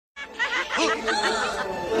It's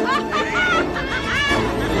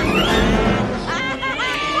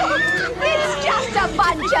just a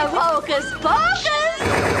bunch of hocus pocus.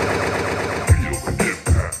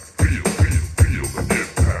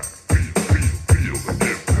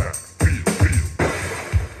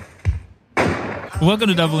 Welcome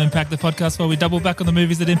to Double Impact, the podcast where we double back on the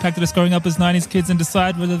movies that impacted us growing up as 90s kids and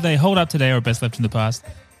decide whether they hold up today or are best left in the past.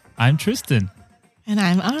 I'm Tristan. And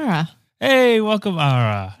I'm Ara. Hey, welcome,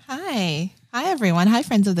 Ara. Hi. Hi, everyone. Hi,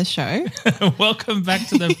 friends of the show. Welcome back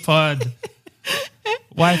to the pod.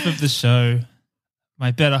 Wife of the show,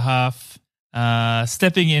 my better half,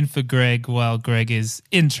 stepping in for Greg while Greg is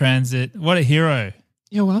in transit. What a hero.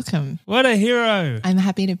 You're welcome. What a hero. I'm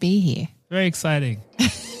happy to be here. Very exciting.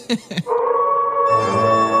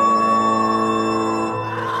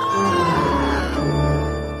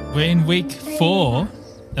 We're in week 4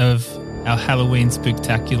 of our Halloween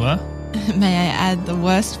Spooktacular. May I add the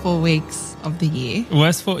worst 4 weeks of the year?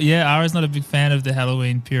 Ara's not a big fan of the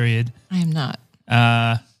Halloween period. I am not.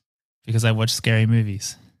 Because I watch scary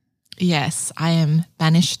movies. Yes, I am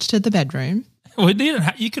banished to the bedroom. Well,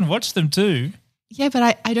 you can watch them too. Yeah,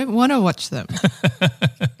 but I don't want to watch them.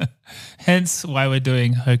 Hence why we're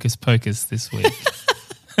doing Hocus Pocus this week.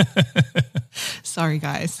 Sorry,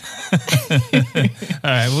 guys. All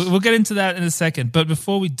right, we'll get into that in a second. But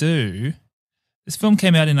before we do, this film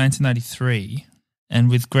came out in 1993, and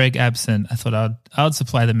with Greg absent, I thought I'd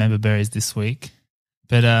supply the member berries this week.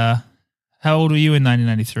 But how old were you in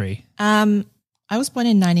 1993? I was born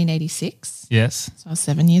in 1986. Yes. So I was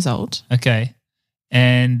 7 years old. Okay.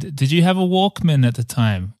 And did you have a Walkman at the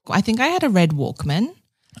time? I think I had a red Walkman.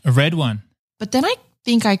 A red one? But then I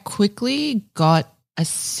think I quickly got a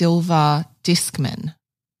silver Discman.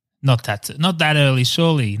 Not that early,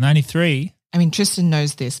 surely. 93? I mean, Tristan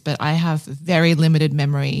knows this, but I have very limited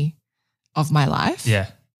memory of my life. Yeah.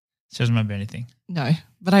 She doesn't remember anything. No,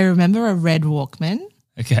 but I remember a red Walkman.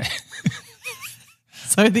 Okay.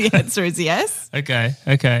 So the answer is yes.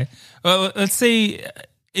 Okay. Well, let's see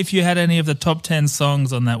if you had any of the top 10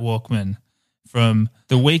 songs on that Walkman from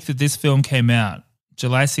the week that this film came out,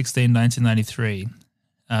 July 16, 1993.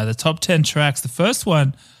 The top 10 tracks. The first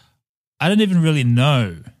one, I don't even really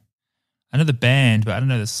know. I know the band, but I don't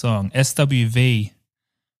know the song. SWV,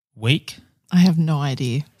 Weak. I have no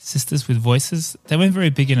idea. Sisters with Voices. They weren't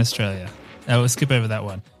very big in Australia. We'll skip over that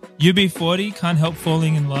one. UB40, Can't Help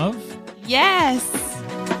Falling in Love. Yes.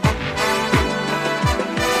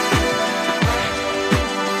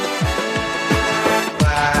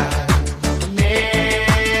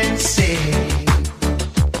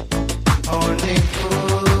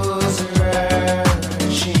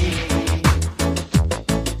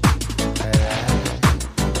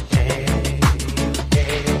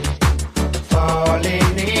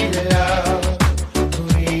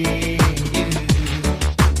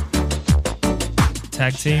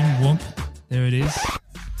 Tag team, Whoomp. There it is.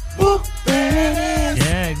 Whoop, there it is.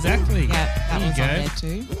 Yeah, exactly. Yeah, that there was you on go. there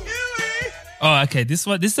too. Oh, okay. This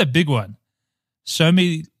is a big one. Show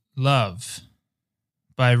Me Love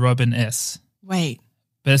by Robin S. Wait.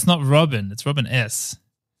 But it's not Robin. It's Robin S.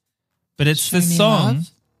 But it's Show the Me song. Love?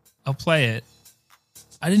 I'll play it.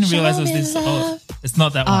 I didn't realize it was this. Oh, it's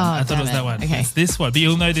not that one. I thought it was that one. Okay. It's this one. But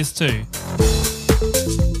you'll know this too.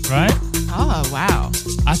 Right? Oh, wow.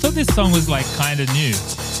 I thought this song was like kind of new.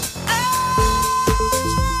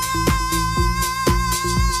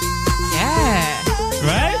 Yeah.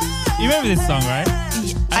 Right? You remember this song, right?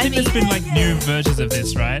 I think there's been like new versions of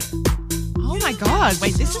this, right? Oh my God.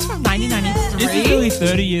 Wait, this is from 1993? This is really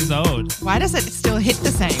 30 years old. Why does it still hit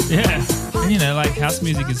the same? Yeah. And like house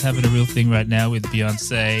music is having a real thing right now with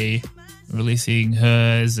Beyonce releasing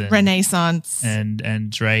hers and Renaissance.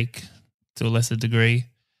 and Drake to a lesser degree.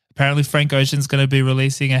 Apparently Frank Ocean's going to be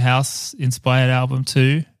releasing a house-inspired album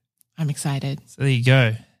too. I'm excited. So there you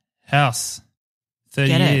go. House. 30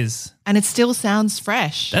 Get it. years. And it still sounds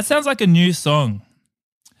fresh. That sounds like a new song.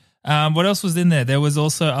 What else was in there? There was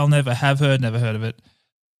also I'll Never Have Her, never heard of it.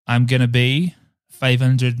 I'm Gonna Be,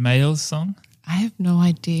 500 Males song. I have no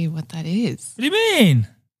idea what that is. What do you mean?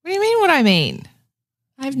 What do you mean what I mean?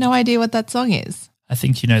 I have no idea what that song is. I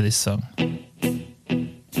think you know this song.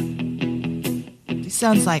 It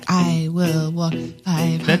sounds like I will walk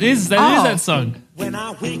 500. That is that song. When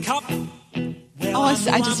I wake up. Oh, I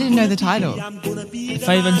just didn't know the title.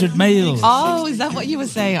 500 Males. Oh, is that what you were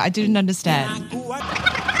saying? I didn't understand.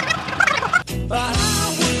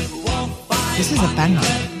 This is a banger.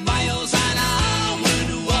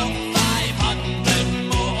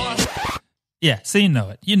 Yeah, so you know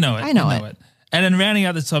it. You know it. I know you it. And then rounding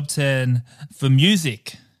out the top 10 for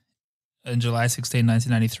music on July 16,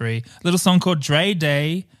 1993, a little song called Dre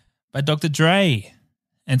Day by Dr. Dre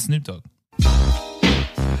and Snoop Dogg.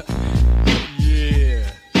 Yeah.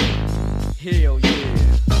 Hell yeah.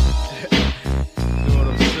 Know what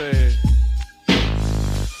I'm saying?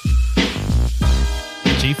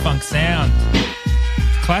 G-Funk sound.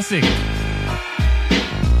 Classic.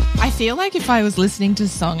 I feel like if I was listening to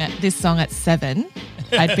this song at 7,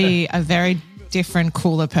 I'd be a very different,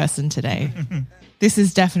 cooler person today. This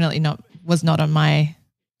is definitely was not on my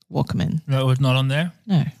Walkman. No, it was not on there?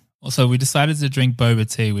 No. Also, we decided to drink boba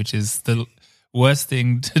tea, which is the worst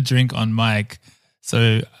thing to drink on mic.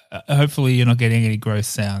 So hopefully you're not getting any gross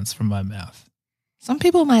sounds from my mouth. Some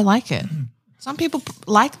people might like it. Some people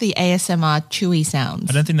like the ASMR chewy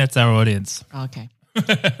sounds. I don't think that's our audience. Oh, okay.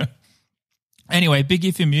 Anyway, big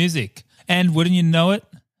year for music. And wouldn't you know it?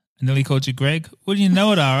 I nearly called you Greg. Wouldn't you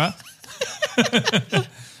know it, Ara?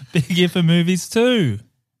 Big year for movies too.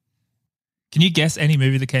 Can you guess any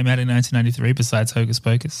movie that came out in 1993 besides Hocus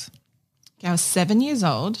Pocus? I was 7 years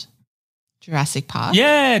old. Jurassic Park.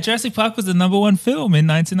 Yeah, Jurassic Park was the number one film in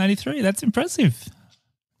 1993. That's impressive.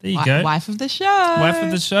 There you go. Wife of the show. Wife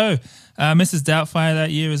of the show. Mrs. Doubtfire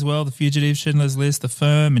that year as well. The Fugitive, Schindler's List, The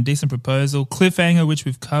Firm, Indecent Proposal, Cliffhanger, which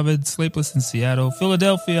we've covered, Sleepless in Seattle,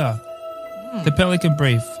 Philadelphia, The Pelican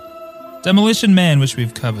Brief, Demolition Man, which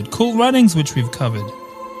we've covered, Cool Runnings, which we've covered.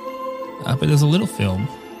 But there's a little film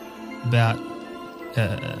about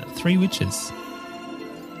 3 witches.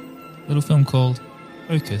 A little film called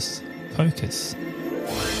Hocus Pocus.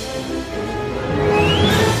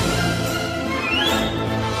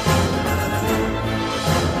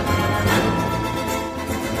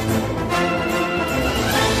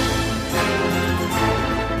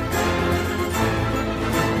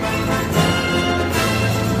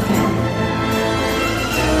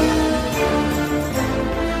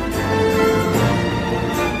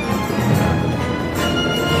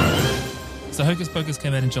 So Hocus Pocus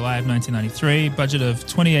came out in July of 1993, budget of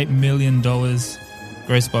 $28 million,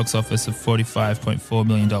 gross box office of $45.4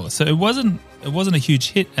 million. So it wasn't a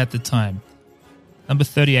huge hit at the time. Number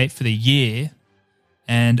 38 for the year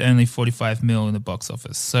and only 45 mil in the box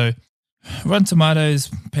office. So Rotten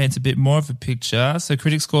Tomatoes paints a bit more of a picture. So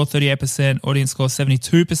critic score 38%, audience score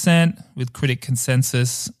 72%, with critic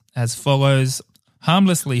consensus as follows.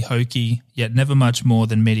 Harmlessly hokey, yet never much more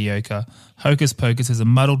than mediocre, Hocus Pocus is a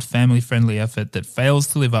muddled family-friendly effort that fails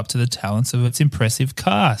to live up to the talents of its impressive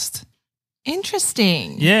cast.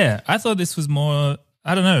 Interesting. Yeah, I thought this was more,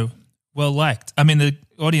 I don't know, well-liked. I mean, the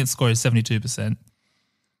audience score is 72%.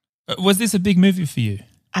 Was this a big movie for you?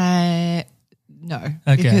 No,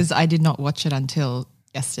 Okay. because I did not watch it until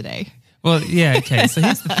yesterday. Well, yeah, okay. So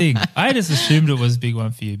here's the thing. I just assumed it was a big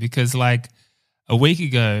one for you because like a week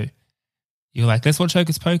ago, you're like, let's watch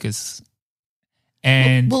Hocus Pocus.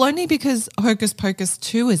 And Well, only because Hocus Pocus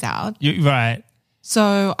 2 is out. you're right.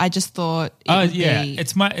 So I just thought it would be...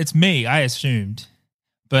 It's me, I assumed.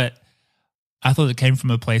 But I thought it came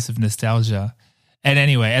from a place of nostalgia. And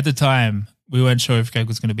anyway, at the time, we weren't sure if Greg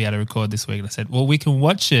was going to be able to record this week. And I said, well, we can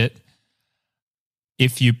watch it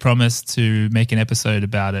if you promise to make an episode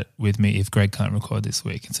about it with me if Greg can't record this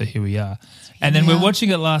week. And so here we are. And then we're watching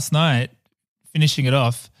it last night, finishing it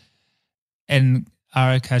off, and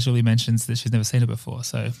Ara casually mentions that she's never seen it before.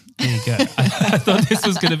 So there you go. I thought this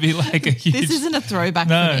was going to be like a huge... This isn't a throwback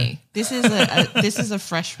No. for me. This is a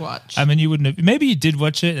fresh watch. I mean, you wouldn't have... Maybe you did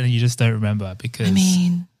watch it and you just don't remember because... I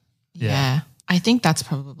mean, Yeah. yeah. I think that's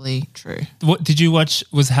probably true. What did you watch?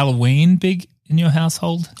 Was Halloween big in your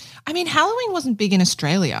household? I mean, Halloween wasn't big in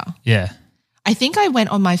Australia. Yeah. I think I went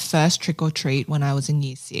on my first trick or treat when I was in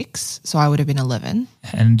year 6, so I would have been 11.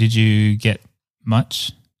 And did you get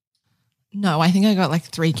much? No, I think I got like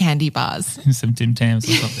 3 candy bars. Some Tim Tams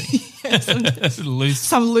or something? Loose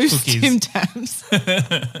Some loose cookies. Tim Tams.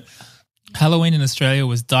 Halloween in Australia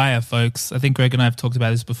was dire, folks. I think Greg and I have talked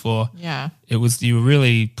about this before. Yeah. It was, you were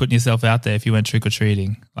really putting yourself out there if you went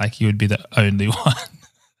trick-or-treating. Like you would be the only one.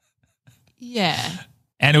 Yeah.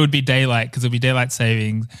 And it would be daylight because it would be daylight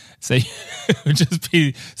saving. So it would just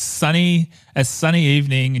be a sunny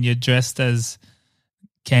evening and you're dressed as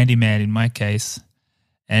Candyman in my case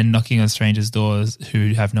and knocking on strangers' doors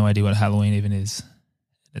who have no idea what Halloween even is.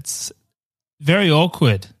 It's very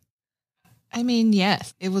awkward, I mean,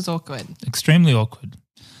 yes, it was awkward. extremely awkward.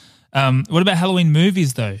 What about Halloween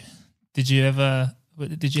movies though? Did you have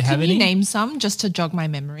Can any? you name some just to jog my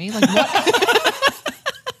memory? Like what?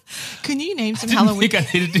 Can you name some I Halloween? think I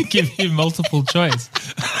needed to give you multiple choice.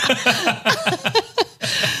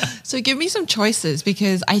 So give me some choices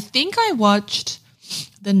because I think I watched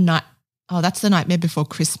the night. Oh, that's the Nightmare Before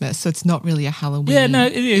Christmas. So it's not really a Halloween. Yeah, no,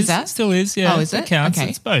 it is. Is that? It still is. Yeah, Oh, is it it? counts. Okay.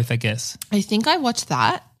 It's both, I guess. I think I watched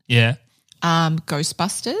that. Yeah.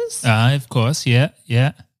 Ghostbusters. Of course, yeah.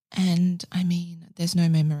 And I mean, there's no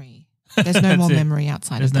memory. There's no more That's it. memory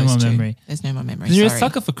outside There's of no those more two. memory. There's no more memory. You're Sorry. a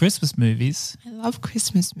sucker for Christmas movies. I love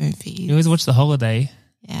Christmas movies. You always watch The Holiday.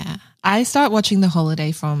 Yeah. I start watching The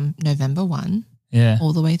Holiday from November 1 Yeah.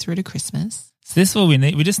 all the way through to Christmas. So this is what we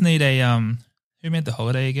need. We just need a who made The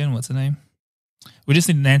Holiday again? What's her name? We just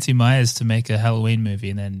need Nancy Myers to make a Halloween movie,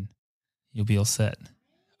 and then you'll be all set.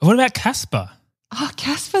 What about Casper? Oh,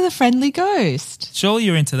 Casper the Friendly Ghost. Surely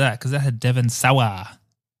you're into that because that had Devon Sawa.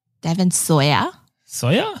 Devon Sawyer.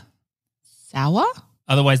 Sawyer? Sour?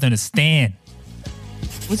 Otherwise known as Stan.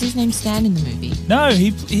 Was his name Stan in the movie? No,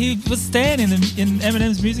 he was Stan in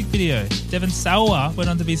Eminem's music video. Devon Sawa went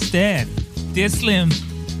on to be Stan. Dear Slim,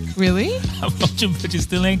 Really? I'm watching, but you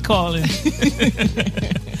still ain't calling.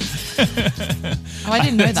 Oh, I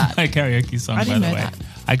didn't know That's that. my karaoke song, I didn't by the know way. that.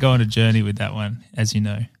 I go on a journey with that one, as you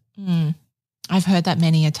know. I've heard that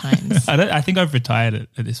many a times. I think I've retired it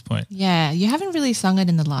at this point. Yeah, you haven't really sung it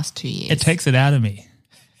in the last 2 years. It takes it out of me.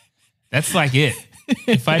 That's like it.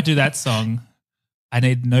 If I do that song, I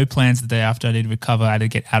need no plans the day after. I need to recover. I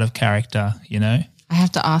need to get out of character, you know? I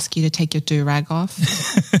have to ask you to take your do-rag off.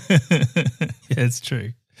 Yeah, it's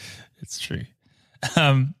true. It's true.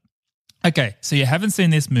 Okay, so you haven't seen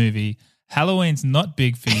this movie. Halloween's not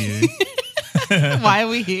big for you. Why are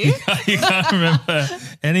we here? You can't remember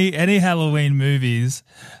any Halloween movies.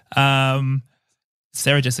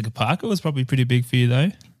 Sarah Jessica Parker was probably pretty big for you,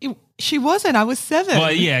 though. She wasn't. I was 7.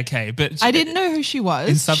 Well, yeah, okay, but I didn't know who she was.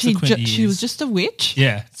 In subsequent She years. was just a witch.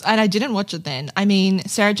 yeah, And I didn't watch it then. I mean,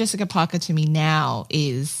 Sarah Jessica Parker to me now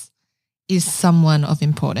is someone of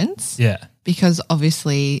importance yeah, because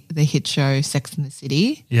obviously the hit show Sex and the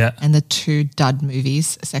City yeah, and the 2 dud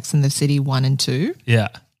movies, Sex and the City 1 and 2. yeah.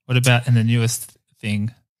 What about in the newest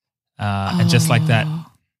thing? And just like that,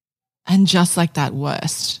 And just like that,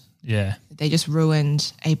 worst. yeah, They just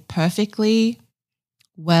ruined a perfectly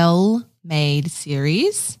well-made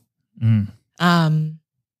series. Mm. And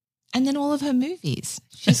then all of her movies.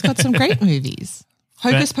 She's got some great movies.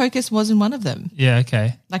 Hocus Pocus wasn't one of them. yeah,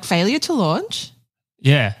 okay, Like Failure to Launch.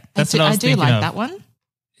 yeah. That's what I was do thinking like of. that one.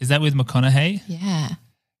 Is that with McConaughey? Yeah.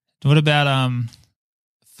 What about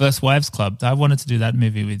First Wives Club? I wanted to do that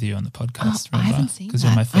movie with you on the podcast. Oh, I remember? haven't seen because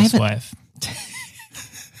you're my that. I first haven't- wife.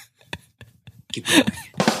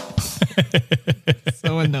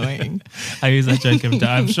 So annoying. I use that joke every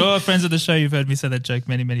time. I'm sure friends of the show, you've heard me say that joke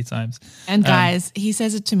many, many times. And guys, he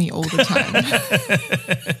says it to me all the time.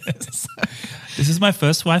 This is my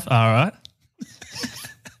first wife, Ara.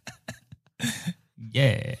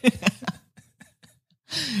 Yeah.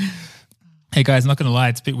 Hey guys, not going to lie,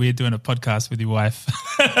 it's a bit weird doing a podcast with your wife.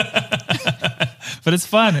 But it's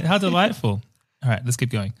fun. How delightful. All right, let's keep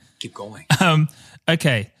going. Keep going.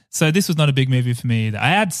 Okay, so this was not a big movie for me either. I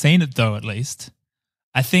had seen it though, at least.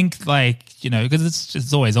 I think because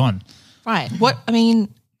it's always on. Right.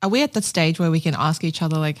 Are we at that stage where we can ask each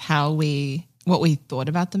other like what we thought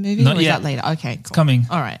about the movie? Not or is yet. that later? Okay, cool. It's coming.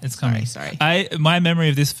 All right. It's coming. Sorry. My memory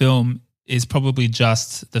of this film is probably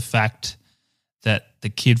just the fact that the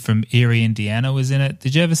kid from Erie, Indiana was in it.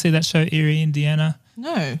 Did you ever see that show, Erie, Indiana?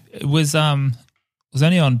 No. It was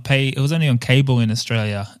only on cable in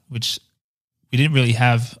Australia, which we didn't really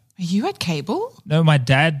have. Are you at cable? No, my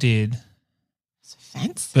dad did, So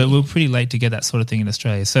fancy. but we were pretty late to get that sort of thing in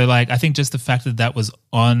Australia. So I think just the fact that was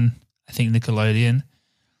on, I think Nickelodeon,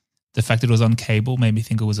 the fact that it was on cable made me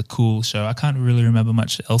think it was a cool show. I can't really remember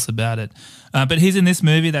much else about it. But he's in this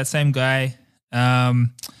movie, that same guy.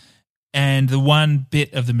 And the one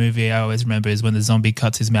bit of the movie I always remember is when the zombie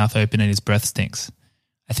cuts his mouth open and his breath stinks.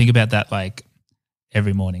 I think about that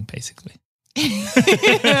every morning, basically. It's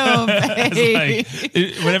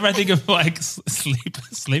whenever I think of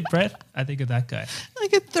sleep breath, I think of that guy.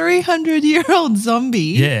 Like a 300-year-old zombie.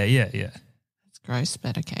 Yeah. It's gross,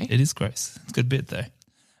 but okay. It is gross. It's a good bit though.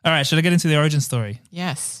 All right, should I get into the origin story?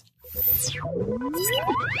 Yes.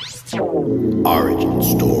 Origin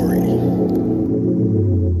story.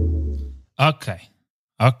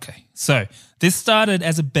 Okay. So this started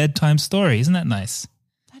as a bedtime story. Isn't that nice?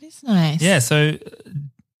 That is nice. Yeah, so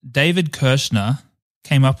David Kirshner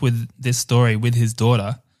came up with this story with his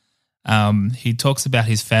daughter. He talks about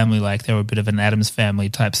his family like they were a bit of an Addams Family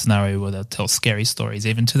type scenario where they'll tell scary stories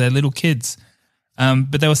even to their little kids.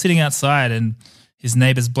 But they were sitting outside and his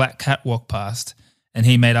neighbor's black cat walked past and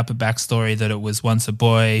he made up a backstory that it was once a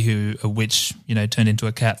boy who a witch, turned into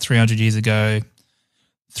a cat 300 years ago,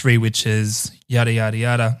 3 witches, yada, yada,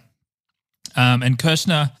 yada. And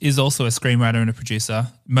Kirshner is also a screenwriter and a producer,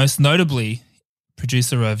 most notably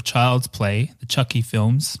producer of Child's Play, the Chucky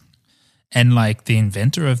films, and like the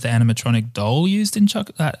inventor of the animatronic doll used in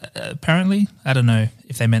Chuck. Apparently, I don't know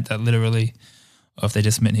if they meant that literally or if they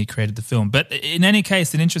just meant he created the film. But in any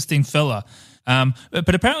case, an interesting fella.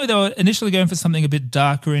 But apparently they were initially going for something a bit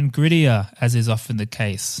darker and grittier, as is often the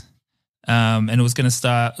case. And it was going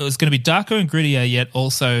to be darker and grittier, yet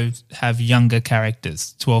also have younger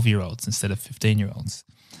characters, 12-year-olds instead of 15-year-olds.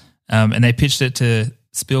 And they pitched it to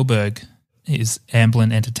Spielberg, his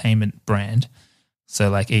Amblin Entertainment brand. So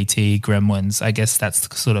like E.T., Gremlins, I guess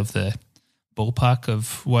that's sort of the ballpark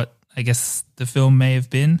of what I guess the film may have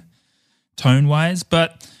been tone-wise.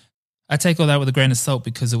 But I take all that with a grain of salt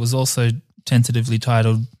because it was also tentatively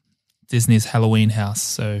titled Disney's Halloween House.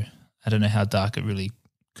 So I don't know how dark it really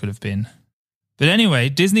could have been. But anyway,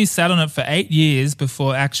 Disney sat on it for 8 years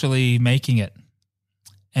before actually making it.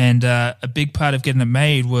 And a big part of getting it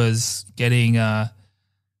made was getting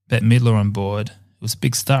Bette Midler on board. It was a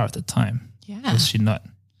big star at the time. Yeah. Was she not?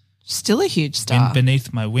 Still a huge star.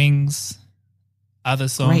 Beneath My Wings, other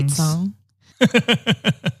songs. Great song.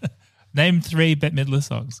 Name 3 Bette Midler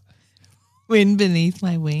songs. Wind Beneath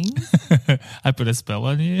My Wings. I put a spell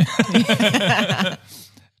on you.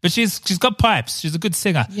 But she's got pipes. She's a good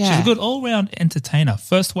singer. Yeah. She's a good all-round entertainer.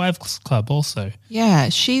 First Wives Club also, Yeah,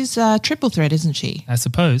 she's triple threat, isn't she? I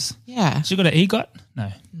suppose. Yeah. She got an EGOT?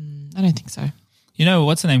 No. I don't think so. You know,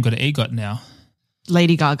 what's her name got an EGOT now?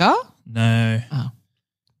 Lady Gaga? No. Oh.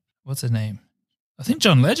 What's her name? I think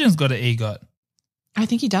John Legend's got an EGOT. I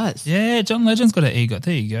think he does. Yeah, John Legend's got an EGOT.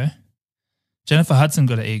 There you go. Jennifer Hudson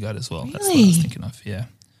got an EGOT as well. That's what I was Really? thinking of, yeah.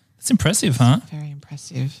 That's impressive, huh? Very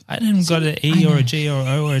impressive. I didn't got an E or a G or an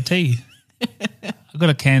O or a T. I got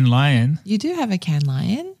a Can Lion. You do have a Can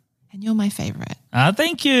Lion, and you're my favorite.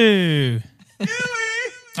 Thank you.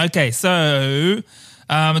 Okay, so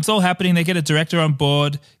it's all happening. They get a director on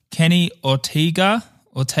board, Kenny Ortega.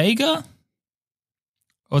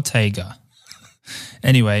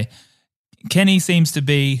 Anyway, Kenny seems to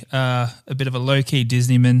be a bit of a low-key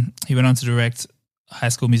Disneyman. He went on to direct High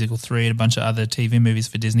School Musical 3 and a bunch of other TV movies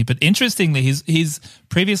for Disney. But interestingly, his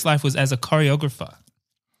previous life was as a choreographer.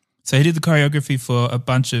 So he did the choreography for a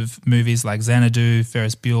bunch of movies like Xanadu,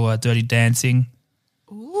 Ferris Bueller, Dirty Dancing.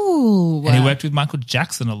 Ooh. And he worked with Michael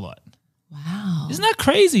Jackson a lot. Wow. Isn't that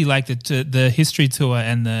crazy? Like the History Tour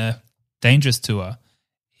and the Dangerous Tour,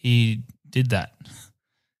 he did that.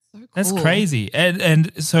 So cool. That's crazy.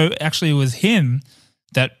 And so actually it was him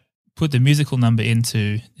that put the musical number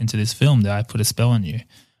into this film that I Put a Spell on You,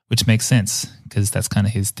 which makes sense because that's kind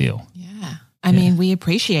of his deal. Yeah. I mean, we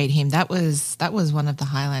appreciate him. That was one of the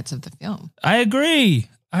highlights of the film. I agree.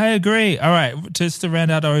 All right, just to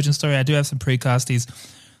round out origin story, I do have some precasties.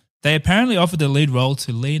 They apparently offered the lead role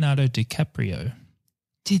to Leonardo DiCaprio.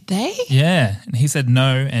 Did they? Yeah, and he said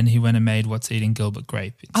no, and he went and made What's Eating Gilbert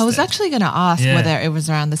Grape instead. I was actually going to ask Yeah. whether it was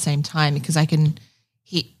around the same time because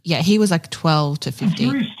he was like 12 to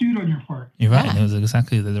 15. Very astute on your part. You're right. Yeah. It was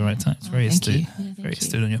exactly the right time. It's very thank astute. you. Yeah, thank Very you.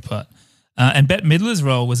 astute on your part. And Bette Midler's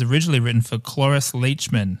role was originally written for Cloris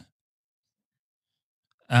Leachman.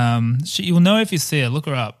 You'll know if you see her. Look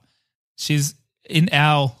her up. She's in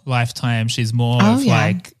our lifetime. She's more of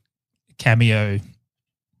like cameo,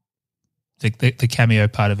 the cameo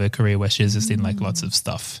part of her career where she's just in like lots of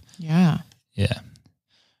stuff. Yeah. Yeah.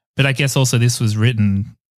 But I guess also this was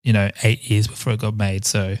written, 8 years before it got made.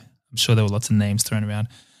 So I'm sure there were lots of names thrown around.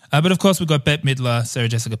 But of course, we've got Bette Midler, Sarah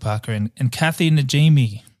Jessica Parker, and Kathy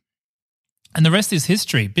Najimy. And the rest is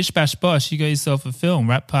history. Bish bash bosh, you got yourself a film.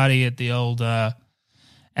 Rap party at the old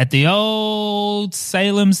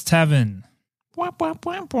Salem's Tavern. Wah, wah,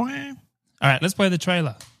 wah, wah. All right, let's play the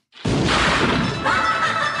trailer.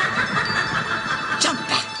 Jump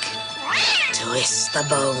back, twist the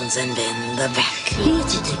bones and bend the back. Here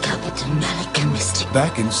to decapit American mystic.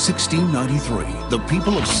 Back in 1693, the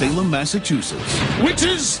people of Salem, Massachusetts,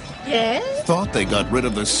 Witches! Yes? thought they got rid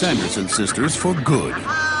of the Sanderson sisters for good.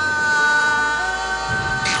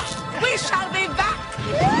 We shall be back!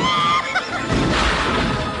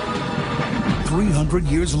 300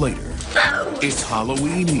 years later, it's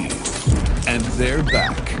Halloween Eve, and they're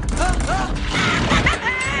back.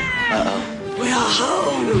 We're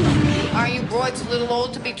home! Are you broads a little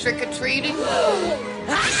old to be trick-or-treating?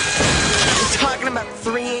 We're talking about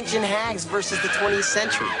 3 ancient hags versus the 20th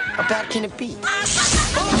century. How bad can it be?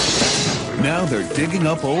 Now they're digging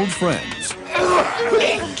up old friends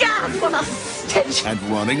God, what a stench! and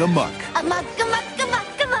running amok, Amok.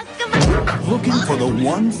 looking for the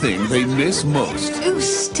one thing they miss most. Who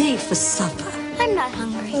stayed for supper? I'm not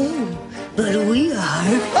hungry. But we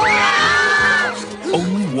are.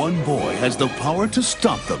 Only one boy has the power to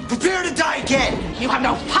stop them Prepare to die again! You have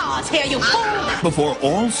no powers here, you fool! before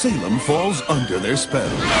all Salem falls under their spell.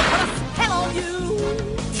 Tell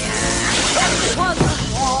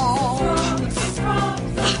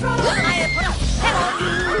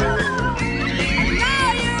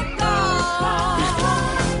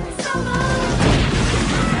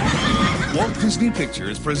Walt Disney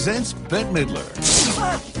Pictures presents Bette Midler,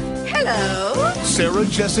 Hello. Sarah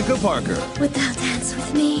Jessica Parker, Would thou dance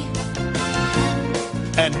with me?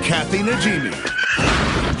 and Kathy Najimy.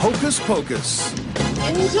 Hocus Pocus.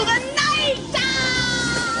 Into the night!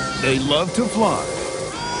 They love to fly.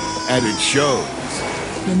 And it shows.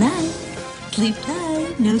 Good night. Sleep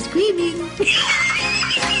tight. No screaming.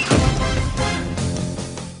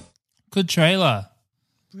 Good trailer.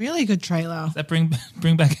 Really good trailer. Does that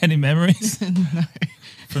bring back any memories? No.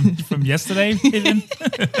 From yesterday, even?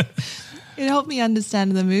 It helped me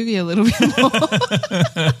understand the movie a little bit more.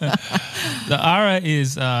 The Ara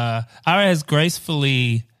has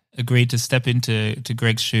gracefully agreed to step into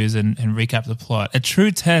Greg's shoes and recap the plot. A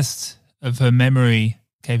true test of her memory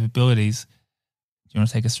capabilities. Do you want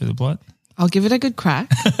to take us through the plot? I'll give it a good crack.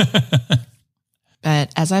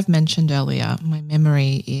 But as I've mentioned earlier, my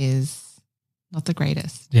memory is not the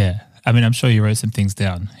greatest. Yeah. I mean, I'm sure you wrote some things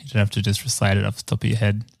down. You don't have to just recite it off the top of your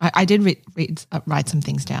head. I did write some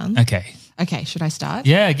things down. Okay. Okay, should I start?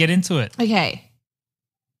 Yeah, get into it. Okay.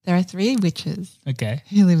 There are 3 witches Okay.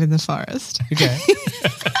 who live in the forest. Okay.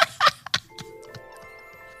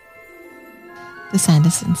 The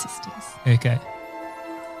Sanderson sisters. Okay.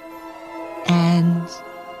 And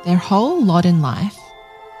their whole lot in life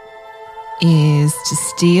is to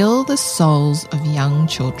steal the souls of young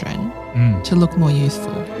children to look more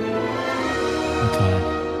youthful, Okay.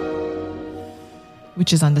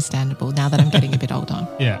 which is understandable now that I'm getting a bit older.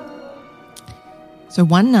 Yeah. So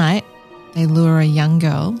one night, they lure a young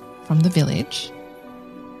girl from the village,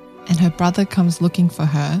 and her brother comes looking for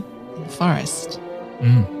her in the forest.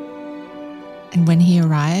 And when he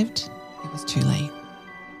arrived, it was too late.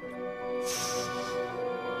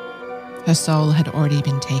 Her soul had already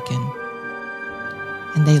been taken,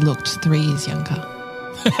 and they looked 3 years younger.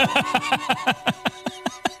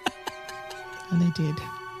 And they did.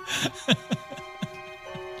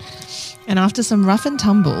 And after some rough and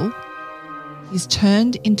tumble, he's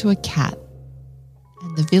turned into a cat,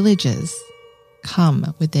 and the villagers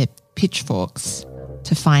come with their pitchforks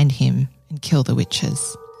to find him and kill the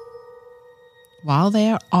witches. While they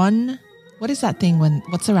are on, what is that thing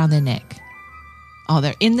what's around their neck? Oh,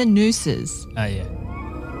 they're in the nooses Oh, yeah.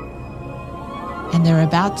 and they're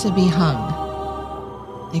about to be hung.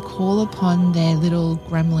 They call upon their little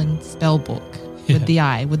gremlin spell book with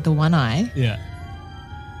with the one eye, Yeah.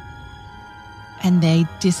 and they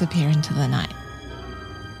disappear into the night.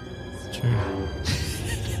 It's true.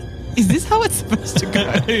 Is this how it's supposed to go?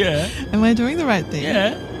 Yeah. Am I doing the right thing?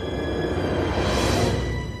 Yeah.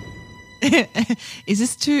 Is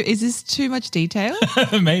this too much detail?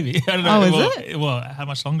 Maybe. I don't know. Oh, is well, it? Well, how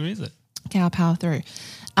much longer is it? Okay, I'll power through.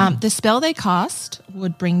 The spell they cast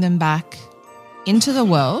would bring them back into the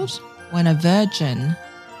world when a virgin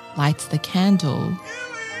lights the candle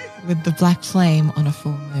with the black flame on a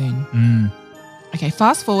full moon. Okay,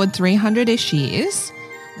 fast forward 300-ish years.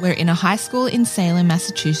 We're in a high school in Salem,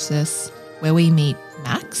 Massachusetts, where we meet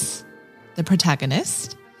Max, the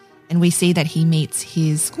protagonist, and we see that he meets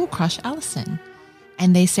his school crush, Allison.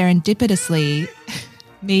 And they serendipitously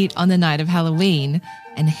meet on the night of Halloween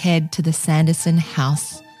and head to the Sanderson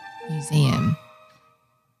House Museum.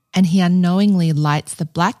 And he unknowingly lights the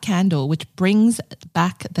black candle, which brings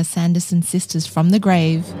back the Sanderson sisters from the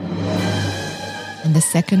grave. And the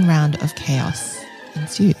second round of chaos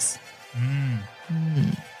ensues.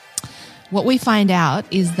 What we find out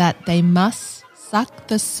is that they must suck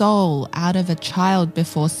the soul out of a child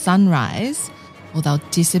before sunrise, or they'll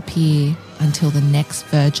disappear until the next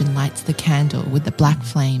virgin lights the candle with the black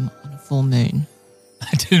flame on a full moon.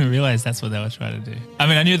 I didn't realize that's what they were trying to do. I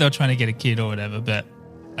mean, I knew they were trying to get a kid or whatever, but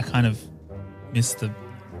I kind of missed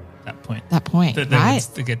that point. That point, That right?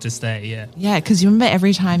 to get to stay, yeah. Yeah, because you remember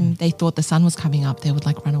every time they thought the sun was coming up, they would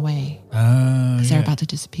like run away Oh, because they're about to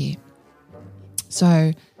disappear.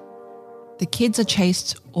 So the kids are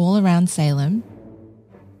chased all around Salem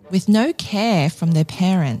with no care from their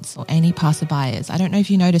parents or any passerbyers. I don't know if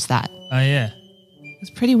you noticed that. Oh, yeah. It's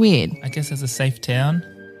pretty weird. I guess it's a safe town.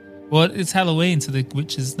 Well, it's Halloween, so the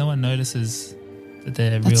witches, no one notices that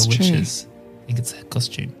they're That's real true. witches. I think it's a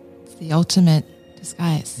costume. It's the ultimate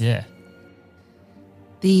disguise. Yeah.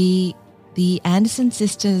 The Anderson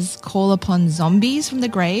sisters call upon zombies from the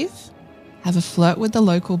grave, have a flirt with the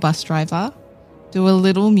local bus driver, do a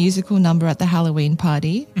little musical number at the Halloween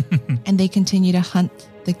party, and they continue to hunt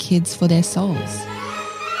the kids for their souls.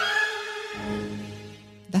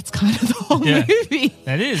 That's kind of the whole Yeah. movie.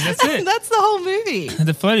 That is. That's it. That's the whole movie.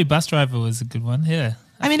 The floaty bus driver was a good one. Yeah.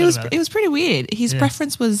 I mean, it was pretty weird. His Yeah.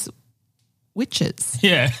 preference was witches.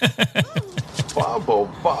 Yeah. Bubble,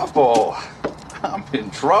 I'm in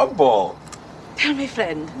trouble. Tell me,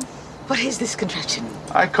 friend, what is this contraption?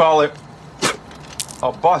 I call it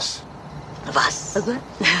a bus. A bus.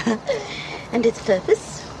 And its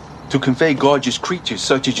purpose? To convey gorgeous creatures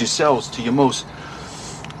such as yourselves to your most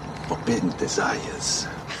forbidden desires.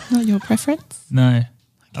 Not your preference? No.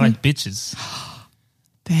 I like bitches.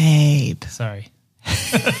 Babe. Sorry.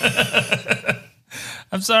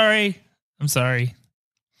 I'm sorry.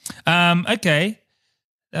 Okay.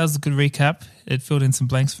 That was a good recap. It filled in some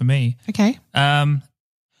blanks for me. Okay.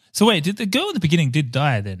 So wait, did the girl in the beginning did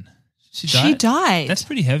die then? She died? She died. That's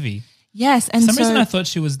pretty heavy. Yes. And For some so, reason I thought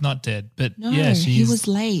she was not dead, but no, yeah, he was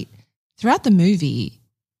late. Throughout the movie,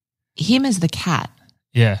 him as the cat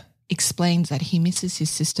yeah. explains that he misses his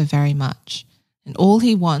sister very much. And all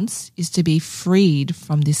he wants is to be freed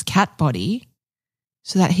from this cat body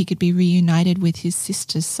so that he could be reunited with his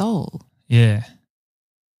sister's soul. Yeah.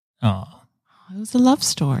 Oh, It was a love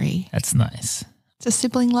story. that's nice. It's a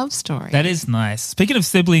sibling love story. That is nice. Speaking of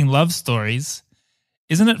sibling love stories,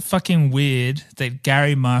 isn't it fucking weird that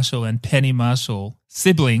Gary Marshall and Penny Marshall,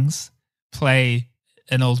 siblings, play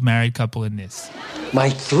an old married couple in this? My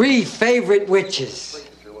 3 favorite witches.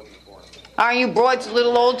 Are you broads a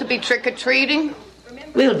little old to be trick-or-treating?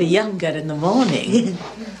 We'll be younger in the morning.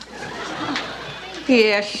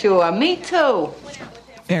 Yeah, sure. Me too.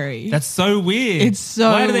 very. That's so weird. It's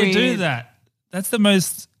so Why do they do weird. that? That's the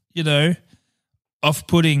most,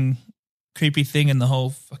 off-putting, creepy thing in the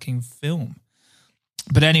whole fucking film.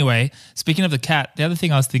 But anyway, speaking of the cat, the other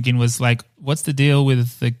thing I was thinking was like, what's the deal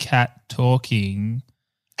with the cat talking?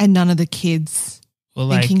 And none of the kids Well,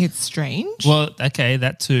 thinking it's strange. well, okay,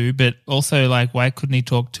 that too. But also, like, why couldn't he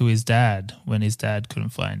talk to his dad when his dad couldn't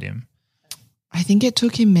find him? I think it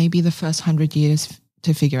took him maybe the first 100 years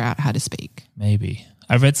to figure out how to speak. Maybe.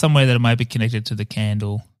 I read somewhere that it might be connected to the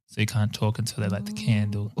candle, so you can't talk until they light the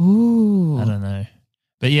candle. Ooh. I don't know.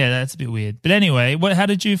 But yeah, that's a bit weird. But anyway, how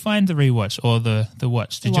did you find the rewatch or the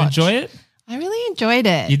watch? Did you watch. enjoy it? I really enjoyed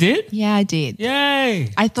it. You did? Yeah, I did.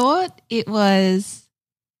 Yay. I thought it was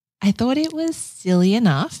silly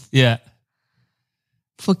enough Yeah.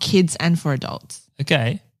 for kids and for adults.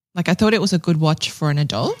 Okay. Like I thought it was a good watch for an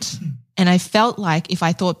adult. And I felt like if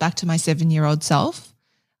I thought back to my 7-year-old self,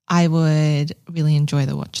 I would really enjoy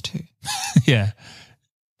the watch too. Yeah.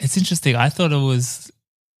 It's interesting. I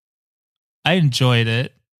enjoyed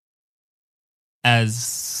it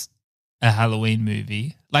as a Halloween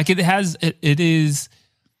movie. Like it is,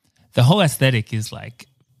 the whole aesthetic is like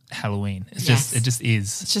Halloween. It just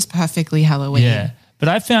is. It's just perfectly Halloween. Yeah. But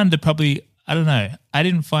I found it probably, I don't know.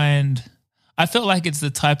 I felt like it's the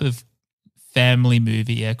type of family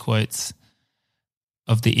movie, air quotes,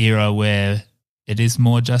 of the era where it is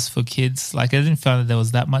more just for kids. Like I didn't find that there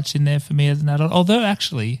was that much in there for me as an adult. Although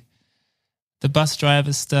actually the bus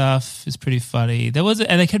driver stuff is pretty funny.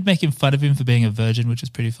 And they kept making fun of him for being a virgin, which is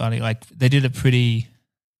pretty funny. Like they did it pretty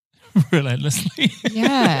relentlessly.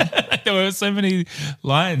 Yeah. There were so many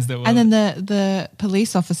lines that were. And then the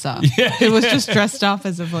police officer who was just dressed up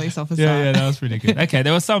as a police officer. Yeah, that was pretty good. Okay,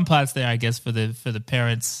 there were some parts there, I guess, for the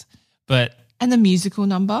parents, but And the musical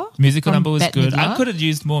number. musical from number was Bette good. I Midler. could have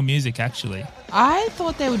used more music actually. I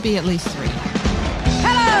thought there would be at least 3.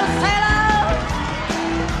 Hello, sailor!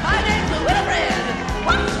 My name's Wilfred!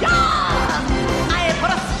 What's yours? I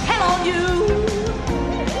put a spell on you,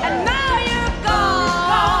 and now you're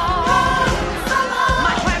gone!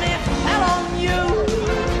 My planet fell on you,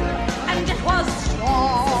 and it was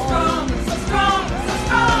strong. So strong.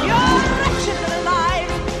 Your actions in life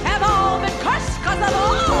have all been cursed because of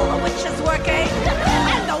all the witches working,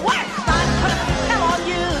 and the worst I put a spell on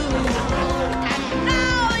you, and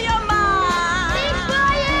now you're mine!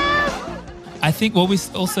 I think. Well, we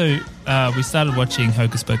also we started watching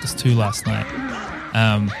Hocus Pocus 2 last night,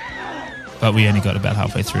 but we only got about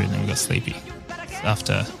halfway through and then we got sleepy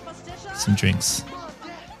after some drinks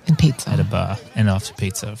And pizza. at a bar and after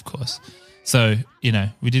pizza, of course. So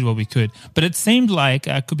we did what we could, but it seemed like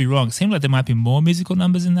I could be wrong. It seemed like there might be more musical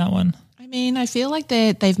numbers in that one. I mean, I feel like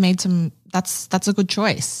they've made some. That's a good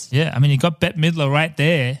choice. Yeah, I mean, you got Bette Midler right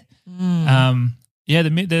there. Yeah,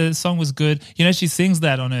 the song was good. She sings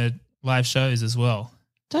that on her live shows as well.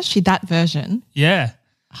 Does she that version? Yeah.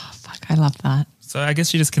 Oh fuck, I love that. So I guess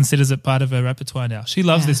she just considers it part of her repertoire now. She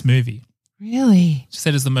loves this movie. Really? She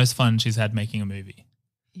said it's the most fun she's had making a movie.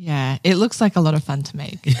 Yeah, it looks like a lot of fun to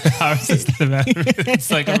make. I was just about it. It's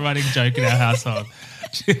like a running joke in our household.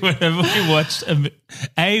 Whenever we watched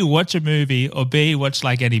watch a movie, or B, watch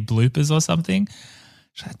like any bloopers or something,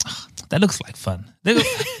 she's like, "Oh, that looks like fun. They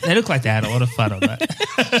look like they had a lot of fun on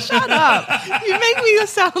that." Shut up. You make me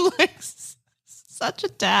sound like such a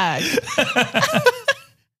dad.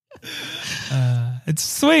 It's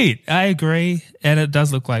sweet. I agree, and it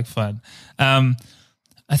does look like fun.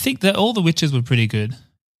 I think that all the witches were pretty good.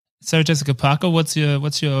 Sarah Jessica Parker, what's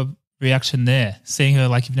your reaction there? Seeing her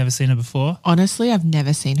like you've never seen her before? Honestly, I've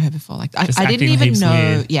never seen her before. Like I didn't acting even heaps know.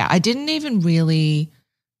 weird. Yeah, I didn't even really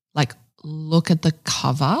like look at the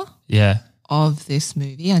cover Yeah. of this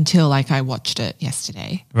movie until like I watched it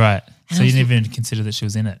yesterday. Right. And So I you was didn't even consider that she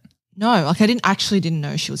was in it? No, like I didn't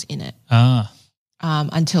know she was in it Ah.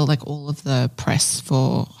 until like all of the press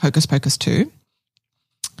for Hocus Pocus 2.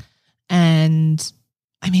 And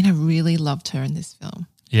I mean, I really loved her in this film.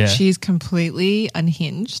 Yeah. She's completely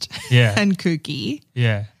unhinged Yeah. and kooky.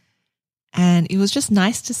 Yeah. And it was just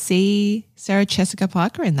nice to see Sarah Jessica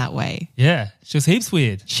Parker in that way. Yeah. She was heaps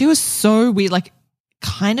weird. She was so weird, like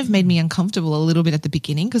kind of made me uncomfortable a little bit at the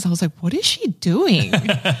beginning because I was like, what is she doing?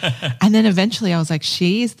 And then eventually I was like,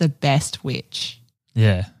 she is the best witch.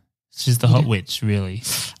 Yeah. She's the hot witch, really.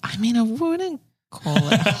 I mean, I wouldn't call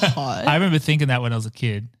it hot. I remember thinking that when I was a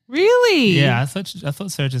kid. Really? Yeah, I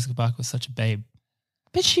thought Sarah Jessica Parker was such a babe.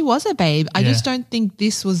 But she was a babe. I Yeah. just don't think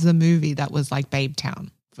this was the movie that was like Babe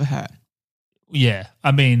Town for her. Yeah.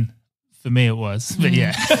 I mean, for me it was. But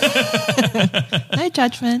yeah. No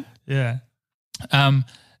judgment. Yeah.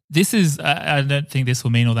 This is, I don't think this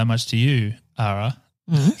will mean all that much to you, Ara.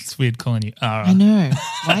 It's weird calling you Ara. I know.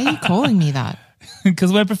 Why are you calling me that?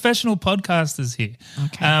 Because we're professional podcasters here.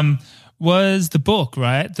 Okay. Was the book,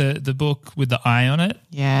 right? The book with the eye on it.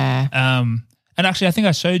 Yeah. And actually, I think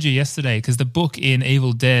I showed you yesterday because the book in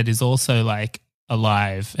Evil Dead is also like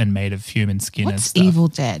alive and made of human skin and What's stuff. Evil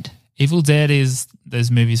Dead? Evil Dead is those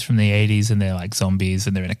movies from the 80s and they're like zombies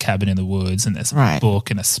and they're in a cabin in the woods and there's a book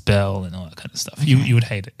and a spell and all that kind of stuff. Okay. You would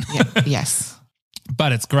hate it. Yeah. Yes.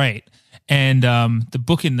 But it's great. And the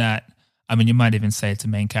book in that, I mean, you might even say it's a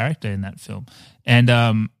main character in that film.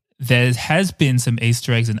 And there has been some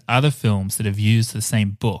Easter eggs in other films that have used the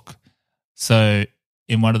same book. So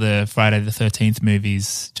in one of the Friday the 13th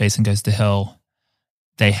movies, Jason Goes to Hell,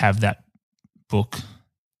 they have that book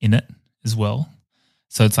in it as well.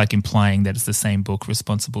 So it's like implying that it's the same book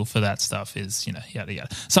responsible for that stuff is, yada, yada.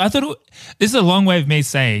 So I thought this is a long way of me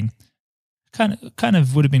saying kind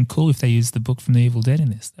of would have been cool if they used the book from The Evil Dead in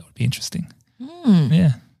this. That would be interesting.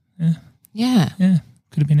 Yeah. Yeah.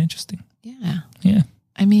 Could have been interesting. Yeah. Yeah.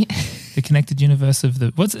 I mean, The connected universe of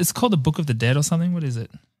it's called the Book of the Dead or something. What is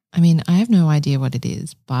it? I mean, I have no idea what it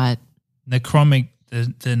is, but The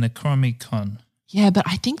Necronomicon. yeah, but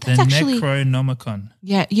I think The that's actually Necronomicon.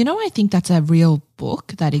 yeah. I think that's a real book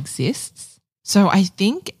that exists. So I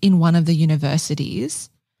think in one of the universities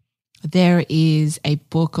there is a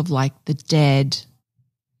book of like the dead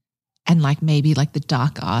and like maybe like the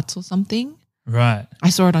dark arts or something. Right. I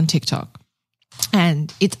saw it on TikTok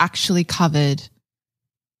and it's actually covered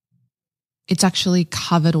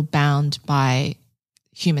or bound by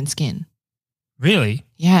human skin. Really?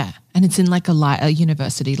 Yeah. And it's in like a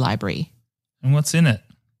university library. And what's in it?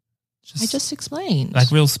 I just explained.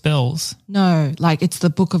 Like real spells. No, like it's the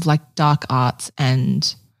book of like dark arts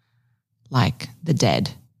and like the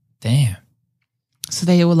dead. Damn. So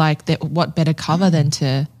they were like, what better cover than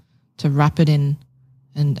to wrap it in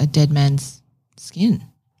a dead man's skin?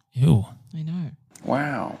 Ew. I know.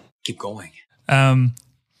 Wow. Keep going. I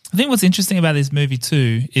think what's interesting about this movie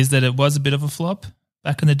too is that it was a bit of a flop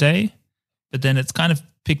back in the day, but then it's kind of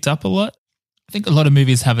picked up a lot. I think a lot of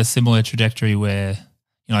movies have a similar trajectory where,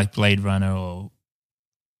 like Blade Runner or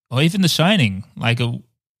even The Shining, like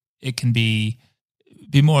it can be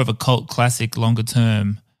more of a cult classic longer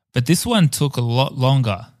term, but this one took a lot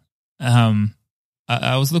longer.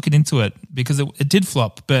 I was looking into it because it did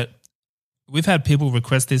flop, but we've had people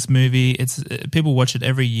request this movie. People watch it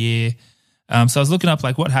every year. So I was looking up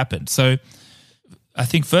like what happened. So I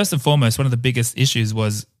think first and foremost, one of the biggest issues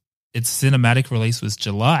was its cinematic release was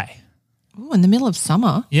July. Oh, in the middle of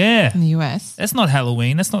summer. Yeah. In the US. That's not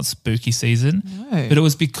Halloween. That's not spooky season. No. But it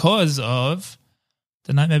was because of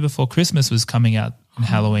The Nightmare Before Christmas was coming out in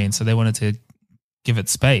Halloween, so they wanted to give it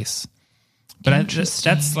space. But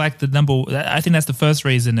that's like I think that's the first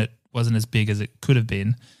reason it wasn't as big as it could have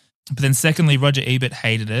been. But then secondly, Roger Ebert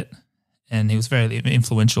hated it, and he was very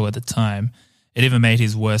influential at the time. It even made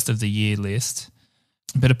his worst of the year list.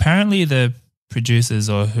 But apparently the producers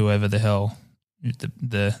or whoever the hell,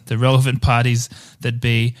 the relevant parties that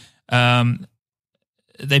be,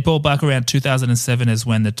 they brought back around 2007 as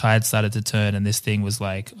when the tide started to turn and this thing was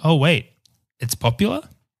like, oh, wait, it's popular.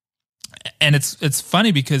 And it's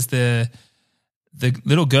funny because the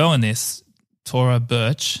little girl in this, Tora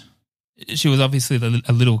Birch, she was obviously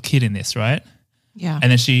a little kid in this, right? Yeah.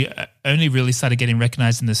 And then she only really started getting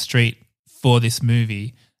recognized in the street for this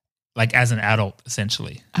movie, like as an adult,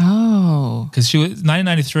 essentially. Oh. Because she was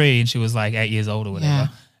 1993 and she was like 8 years old or whatever. Yeah.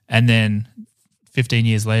 And then 15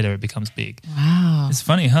 years later, it becomes big. Wow. It's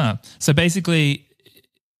funny, huh? So basically,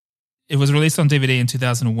 it was released on DVD in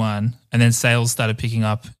 2001 and then sales started picking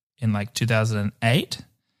up in like 2008.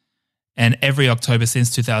 And every October since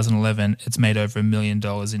 2011, it's made over $1 million in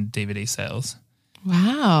DVD sales.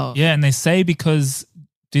 Wow. Yeah, and they say because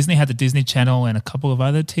Disney had the Disney Channel and a couple of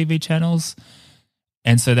other TV channels,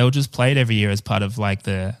 and so they would just play it every year as part of like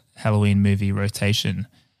the Halloween movie rotation.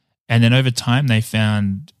 And then over time, they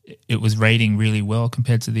found it was rating really well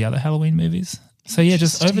compared to the other Halloween movies. So yeah,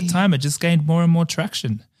 just over time, it just gained more and more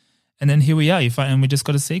traction. And then here we are, and we just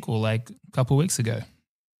got a sequel like a couple of weeks ago.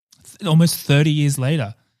 Almost 30 years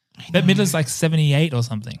later. Bette Midler's like 78 or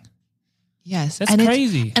something. Yes. That's and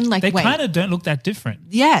crazy. And like, they wait. kind of don't look that different.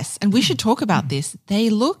 Yes. And we should talk about this. They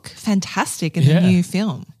look fantastic in the new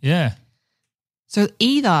film. Yeah. So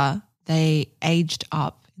either they aged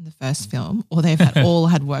up in the first film or they've all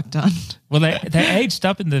had work done. Well, they aged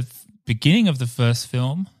up in the beginning of the first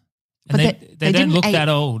film, and But they don't didn't look that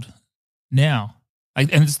old now. And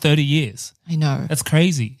it's 30 years. I know. That's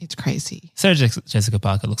crazy. It's crazy. Sarah Jessica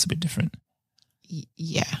Parker looks a bit different.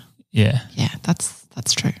 Yeah. Yeah. Yeah,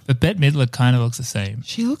 that's true. But Bette Midler kind of looks the same.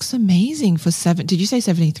 She looks amazing for did you say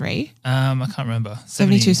 73? I can't remember.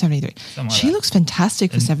 72, 73. something like She that. looks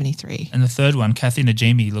fantastic for 73. And the third one, Kathy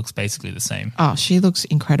Najimy, looks basically the same. Oh, she looks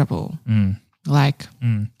incredible. Like,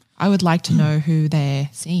 I would like to know who they're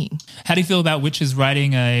seeing. How do you feel about witches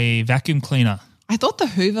riding a vacuum cleaner? I thought the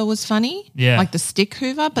Hoover was funny. Yeah. Like the stick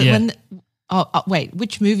Hoover. But Yeah. when, wait,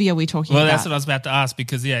 which movie are we talking Well, about? that's what I was about to ask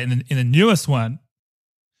because, in the newest one,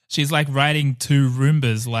 she's like riding two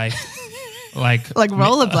Roombas like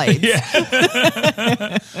rollerblades.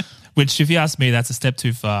 Yeah. Which, if you ask me, that's a step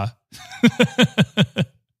too far.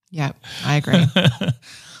 Yeah, I agree.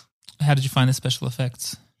 How did you find the special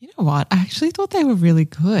effects? You know what? I actually thought they were really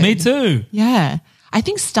good. Me too. Yeah. I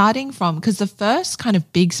think starting from, because the first kind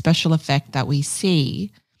of big special effect that we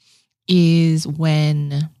see is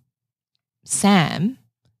when Sam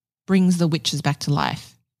brings the witches back to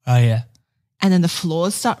life. Oh, yeah. And then the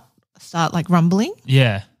floors start like rumbling.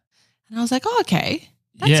 Yeah. And I was like, oh, okay,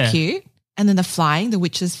 that's Yeah. cute. And then the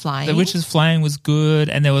witches flying. The witches flying was good,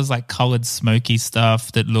 and there was like colored smoky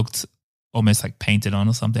stuff that looked almost like painted on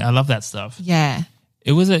or something. I love that stuff. Yeah.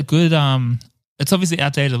 It was a good it's obviously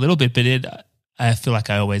outdated a little bit, but I feel like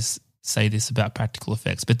I always say this about practical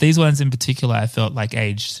effects, but these ones in particular I felt like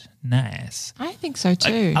aged nice. I think so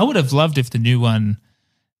too. Like, I would have loved if the new one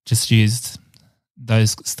just used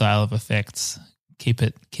those style of effects. Keep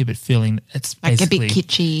it feeling it's like a basically bit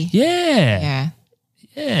kitschy. Yeah.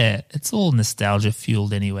 Yeah. It's all nostalgia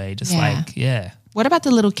fueled anyway. Just What about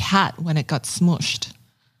the little cat when it got smushed?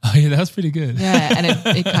 Oh yeah, that was pretty good. Yeah, and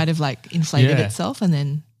it kind of like inflated Yeah. itself and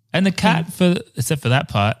then And the cat, except for that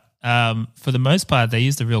part, for the most part, they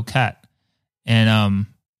used a real cat and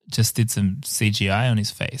just did some CGI on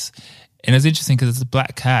his face. And it was interesting because it's a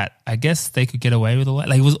black cat. I guess they could get away with a lot.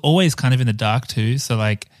 Like, it was always kind of in the dark too. So,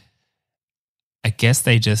 like, I guess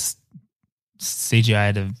they just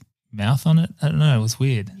CGI'd a mouth on it. I don't know. It was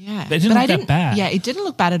weird. yeah. But it didn't look that bad. Yeah, it didn't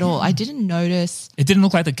look bad at all. I didn't notice. It didn't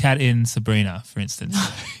look like the cat in Sabrina, for instance.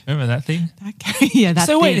 Remember that thing? Yeah, that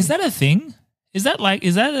So wait, thing. is that a thing? Is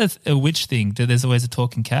that a witch thing? There's always a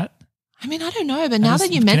talking cat? I mean, I don't know, but now just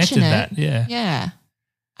that you mention it, connected that, yeah. yeah.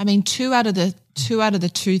 I mean, two out of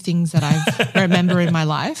the two things that I remember in my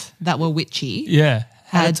life that were witchy Yeah.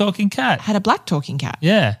 Had a Had- talking cat. had a black talking cat.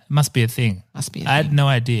 Yeah. It must be a thing. Must be a I had thing. no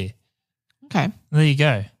idea. Okay. There you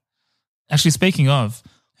go. Actually, speaking of,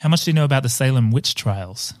 how much do you know about the Salem witch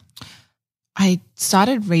trials? I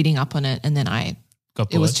started reading up on it and then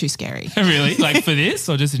Got it was bored? too scary. Really? Like for this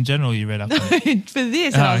or just in general you read up on it? For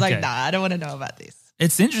this, and Oh, I was okay. like, nah, I don't want to know about this.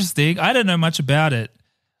 It's interesting. I don't know much about it.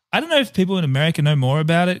 I don't know if people in America know more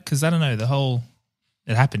about it because I don't know,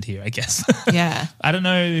 it happened here, I guess. Yeah. I don't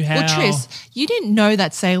know how. Well, Tris, you didn't know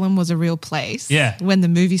that Salem was a real place Yeah. when the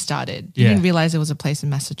movie started. You Yeah. didn't realize there was a place in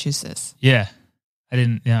Massachusetts. Yeah. I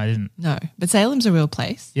didn't. No, but Salem's a real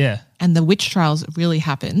place. Yeah. And the witch trials really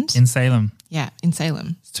happened. In Salem. Yeah, in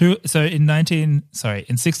Salem. So in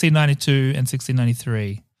 1692 and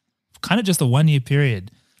 1693, kind of just a 1 year period,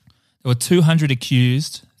 there were 200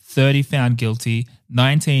 accused, 30 found guilty,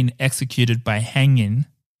 19 executed by hanging,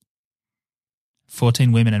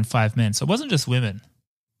 14 women and 5 men. So it wasn't just women.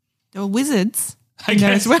 There were wizards. I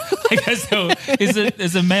guess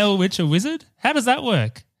is a male witch a wizard? How does that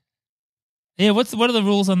work? Yeah, what are the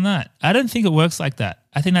rules on that? I don't think it works like that.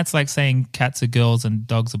 I think that's like saying cats are girls and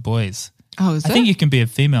dogs are boys. Oh, is I think you can be a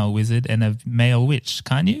female wizard and a male witch,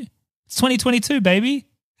 can't you? It's 2022, baby.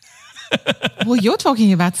 Well, you're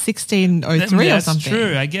talking about 1603 or something. That's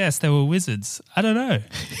true. I guess they were wizards. I don't know.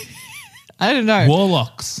 I don't know.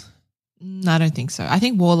 Warlocks. I don't think so. I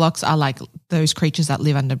think warlocks are like those creatures that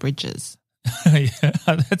live under bridges. Yeah,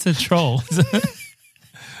 that's a troll, isn't it?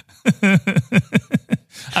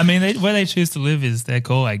 I mean, where they choose to live is their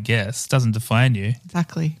call, I guess. Doesn't define you.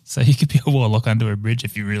 Exactly. So you could be a warlock under a bridge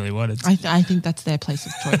if you really wanted to. I think that's their place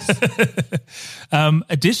of choice.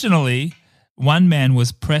 Additionally, one man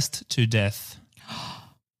was pressed to death.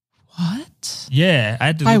 What? Yeah. I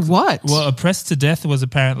had to By look, what? Well, a pressed to death was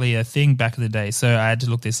apparently a thing back in the day, so I had to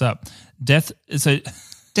look this up. Death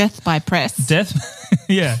by press.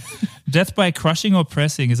 Death by crushing or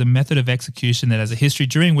pressing is a method of execution that has a history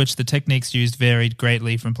during which the techniques used varied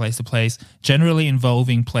greatly from place to place, generally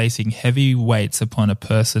involving placing heavy weights upon a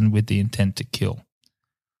person with the intent to kill.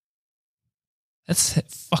 That's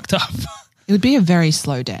fucked up. It would be a very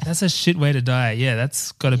slow death. That's a shit way to die. Yeah,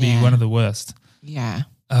 that's got to be one of the worst. Yeah.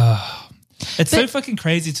 It's so fucking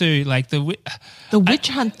crazy too. Like the witch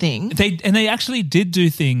hunt thing. They actually did do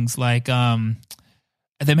things like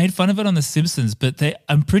they made fun of it on The Simpsons, but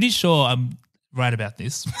I'm pretty sure I'm right about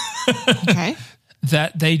this. Okay.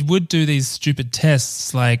 That they would do these stupid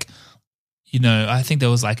tests, like, you know, I think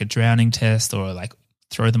there was like a drowning test or like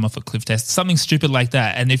throw them off a cliff test, something stupid like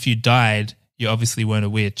that. And if you died, you obviously weren't a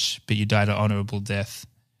witch, but you died an honorable death.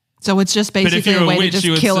 So it's just basically a way to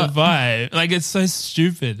just kill it. Survive. Like, it's so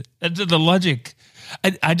stupid. The logic.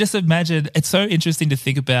 I just imagine it's so interesting to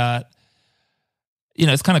think about. You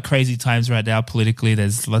know, it's kind of crazy times right now politically.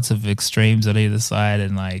 There's lots of extremes on either side,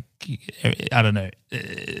 and like, I don't know,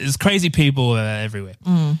 there's crazy people everywhere.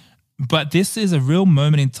 But this is a real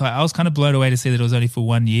moment in time. I was kind of blown away to see that it was only for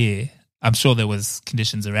 1 year. I'm sure there was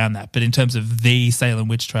conditions around that, but in terms of the Salem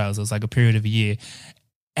witch trials, it was like a period of a year.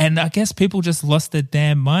 And I guess people just lost their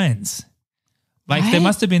damn minds. Like, there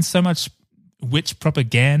must have been so much witch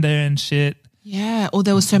propaganda and shit. Yeah, or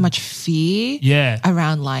there was so much fear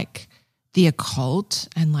around like the occult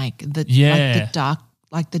and like the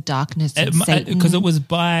darkness and Satan. Because it was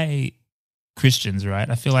by Christians, right?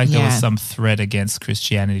 I feel like there was some threat against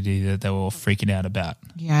Christianity that they were all freaking out about.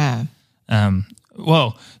 Yeah.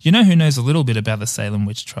 Well, you know who knows a little bit about the Salem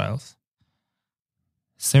witch trials?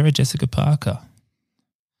 Sarah Jessica Parker.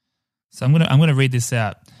 So I'm gonna read this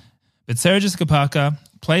out. But Sarah Jessica Parker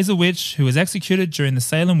plays a witch who was executed during the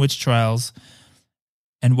Salem witch trials.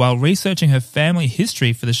 And while researching her family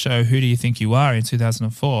history for the show Who Do You Think You Are in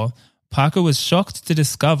 2004, Parker was shocked to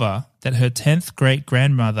discover that her 10th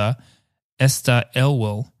great-grandmother, Esther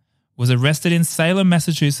Elwell, was arrested in Salem,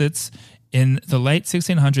 Massachusetts in the late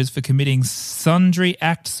 1600s for committing sundry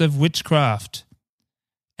acts of witchcraft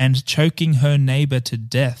and choking her neighbor to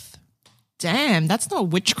death. Damn, that's not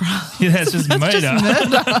witchcraft. Yeah, that's just murder.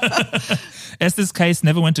 Esther's case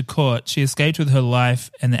never went to court. She escaped with her life,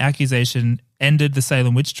 and the accusation ended the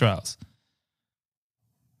Salem witch trials.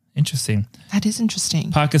 Interesting. That is interesting.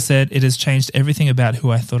 Parker said, "It has changed everything about who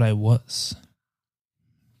I thought I was."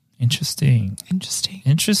 Interesting. I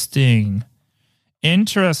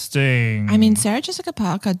mean, Sarah Jessica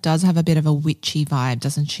Parker does have a bit of a witchy vibe,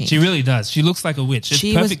 doesn't she? She really does. She looks like a witch. It's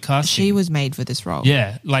perfect casting. She was made for this role.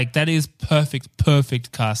 Yeah, like that is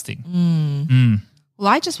perfect casting. Well,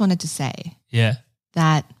 I just wanted to say Yeah.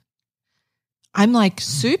 that I'm like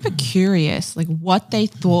super curious, like what they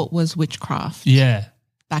thought was witchcraft Yeah.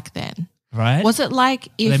 back then. Right? Was it like Were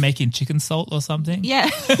if they making chicken salt or something? yeah,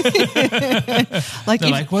 like They're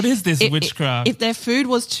like, what is this if- witchcraft? If their food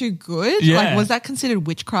was too good, Yeah. like was that considered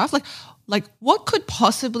witchcraft? Like what could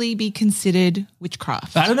possibly be considered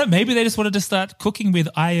witchcraft? I don't know. Maybe they just wanted to start cooking with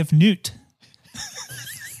eye of newt.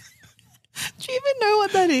 Do you even know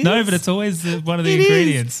what that is? No, but it's always one of the It is.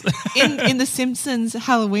 ingredients. in the Simpsons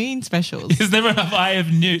Halloween specials. There's never enough eye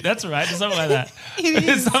of newt. That's right. It's something like that. It It's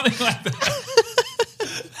is. something like that.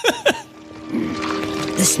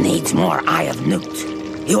 This needs more Eye of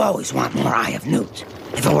Newt. You always want more Eye of Newt.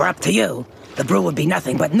 If it were up to you, the brew would be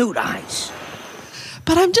nothing but newt eyes.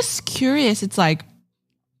 But I'm just curious. It's like,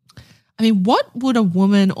 I mean, what would a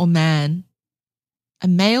woman or man, a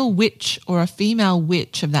male witch or a female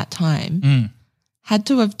witch of that time, had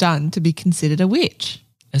to have done to be considered a witch?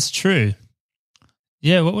 It's true.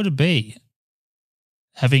 Yeah, what would it be?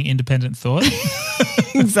 Having independent thought?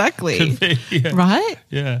 Exactly. Could be, yeah. Right?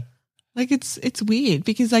 Yeah. Like it's weird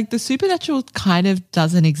because like the supernatural kind of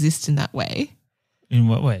doesn't exist in that way. In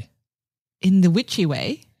what way? in the witchy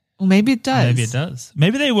way. Or maybe it does. Maybe it does.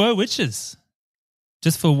 Maybe they were witches.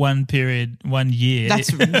 Just for one period, 1 year. That's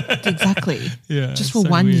exactly. Yeah. Just it's for so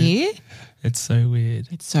 1 weird. year. It's so weird.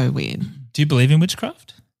 It's so weird. Do you believe in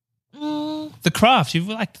witchcraft? The Craft. You've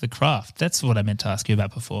liked The Craft. That's what I meant to ask you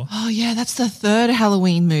about before. Oh, yeah, that's the third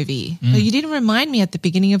Halloween movie. But you didn't remind me at the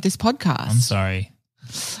beginning of this podcast. I'm sorry.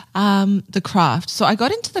 The Craft. So I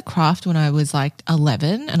got into The Craft when I was like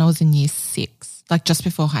 11 and I was in year 6, like just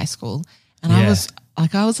before high school. And I Yeah.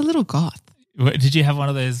 was a little goth. Did you have one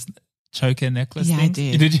of those choker necklace Yeah, things?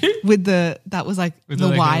 I did. Did you? That was like With the the,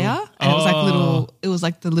 like, wire. little- And Oh. it was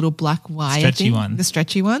like the little black wire Stretchy thing, one. the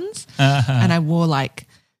stretchy ones. Uh-huh. And I wore like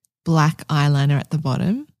black eyeliner at the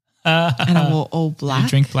bottom. And I wore all Did black. you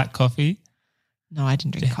drink black coffee? No, I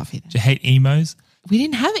didn't drink coffee then. Did you hate emos? We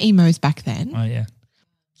didn't have emos back then. Oh, yeah.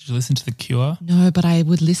 Did you listen to The Cure? No, but I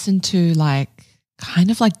would listen to like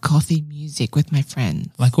kind of like gothy music with my friends.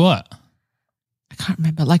 Like what? I can't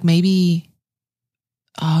remember. Like maybe,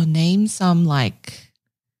 name some like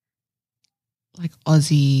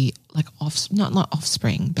Aussie, like not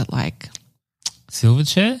Offspring, but like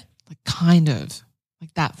Silverchair? kind of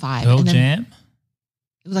like that vibe. Pearl And then Jam?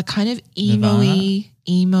 It was like kind of Nirvana?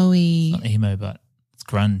 emo-y, Not emo, but it's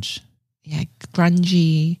grunge. yeah,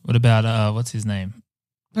 grungy. What about, what's his name?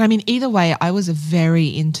 But I mean, either way, I was very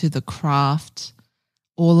into The Craft,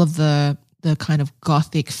 all of the kind of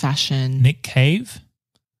gothic fashion. Nick Cave?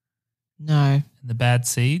 No, And the Bad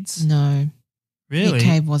Seeds? no. Really? Nick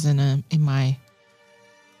Cave wasn't in my.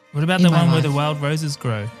 What about in the my one where life. the wild roses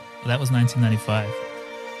grow? Well, that was 1995.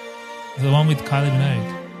 The one with Kylie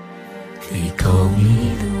Minogue. They call me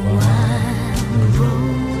the wild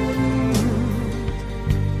rose,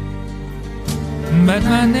 but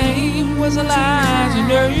my name was Elijah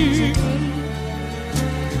Day.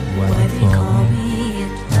 Why they call me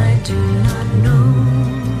it, I do not know.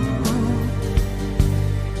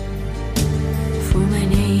 For my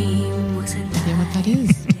name was Elijah. Yeah, what that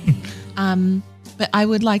is. But I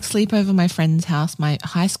would like sleep over my friend's house, my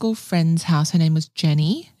high school friend's house. Her name was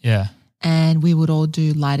Jenny. Yeah. And we would all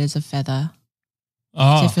do light as a feather.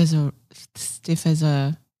 Oh, Stiff as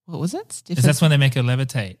a, what was it? Stiff is that when they make her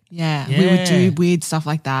levitate? Yeah, we would do Yeah. weird stuff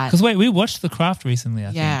like that. Because wait, we watched The Craft recently,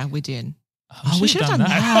 I Yeah, think. we did. We we should should have have done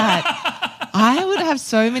that. I would have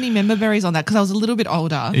so many member berries on that because I was a little bit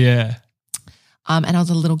older. Yeah. And I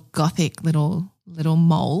was a little gothic little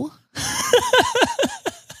mole.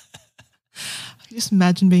 I just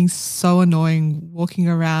imagine being so annoying walking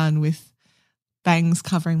around with bangs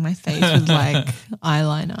covering my face with like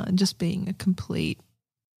eyeliner and just being a complete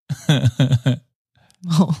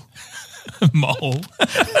mole. Mole.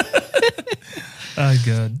 Oh,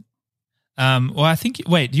 God. Well, I think,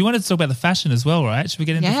 wait, do you want to talk about the fashion as well, right? Should we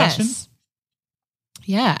get into fashion?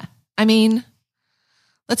 Yeah. I mean,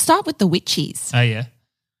 let's start with the witchies. Oh, yeah.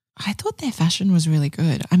 I thought their fashion was really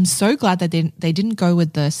good. I'm so glad that they didn't go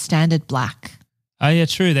with the standard black. Oh, yeah,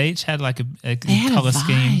 true. They each had like a They had color a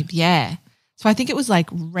scheme. vibe, yeah. So I think it was like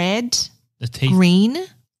red, The teeth. green.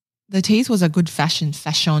 The teeth was a good fashion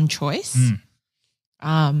choice.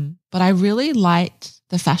 But I really liked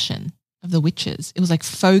the fashion of the witches. It was like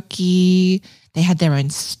folky. They had their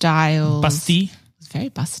own styles. Busty. It was very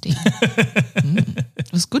busty.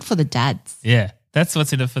 It was good for the dads. Yeah. That's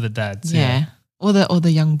what's in it for the dads. Yeah. Or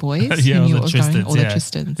the young boys Yeah, who all knew the what was going, Tristans. all the Yeah.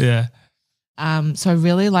 Tristans. Yeah. So I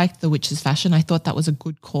really liked the witches' fashion. I thought that was a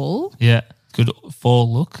good call. Yeah. Good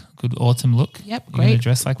fall look. Good autumn look. Yep, You're gonna great.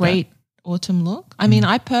 dress like great autumn look. I mean,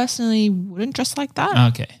 I personally wouldn't dress like that. that?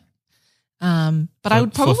 Okay. But I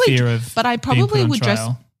would probably. For fear of but I being probably put on would dress.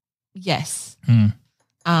 trial. Yes. Hmm.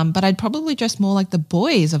 But I'd probably dress more like the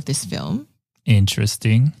boys of this film.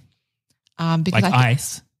 Interesting. Because Like I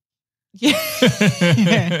Ice.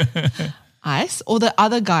 Yeah. Ice, or the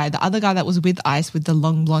other guy that was with Ice with the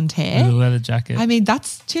long blonde hair. With a leather jacket. I mean,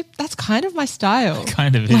 that's kind of my style.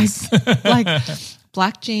 Kind of like, is. like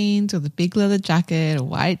black jeans with a big leather jacket, a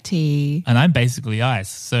white tee. And I'm basically Ice.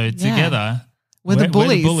 So together, We're the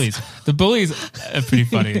bullies. The bullies. The bullies are pretty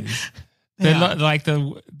funny. They're not like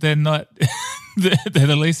they're not they're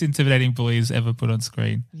the least intimidating bullies ever put on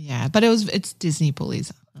screen. Yeah, but it's Disney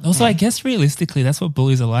bullies. Also, I guess realistically, that's what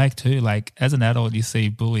bullies are like too. Like as an adult, you see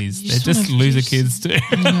bullies; they're just loser kids too.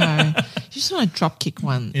 I know. You just want to drop kick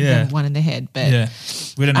one in the head. But Yeah,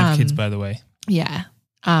 we don't have kids, by the way. yeah.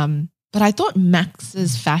 But I thought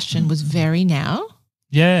Max's fashion was very now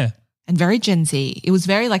Yeah, and very Gen Z. It was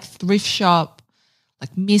very like thrift shop,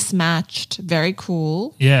 like mismatched, very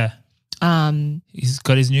cool. yeah. Um, He's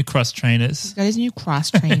got his new cross trainers. He's got his new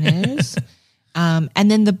cross trainers. And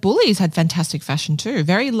then the bullies had fantastic fashion too.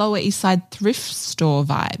 Very Lower East Side thrift store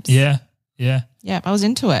vibes. Yeah, yeah. Yeah, I was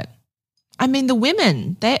into it. I mean, the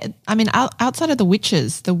women, outside of the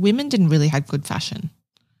witches, the women didn't really have good fashion.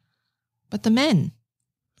 But the men,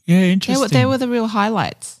 Yeah, interesting. they were the real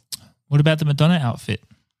highlights. What about the Madonna outfit?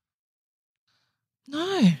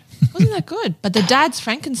 No, wasn't that good? But the dad's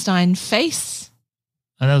Frankenstein face,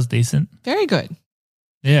 Oh, that was decent. very good.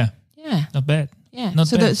 Yeah, Yeah. not bad. Yeah. Not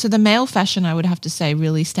bad. So the male fashion, I would have to say,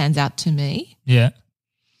 really stands out to me. Yeah.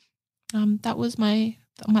 That was my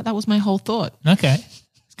whole thought. Okay.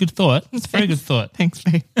 It's a good thought. It's a very good thought. Thanks,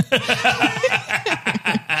 babe.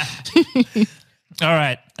 All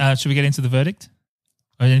right. Should we get into the verdict?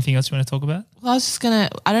 Or anything else you want to talk about? Well, I was just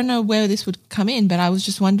I don't know where this would come in, but I was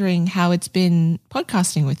just wondering how it's been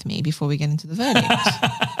podcasting with me before we get into the verdict.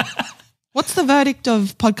 What's the verdict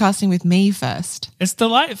of podcasting with me first? It's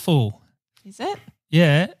delightful. Is it?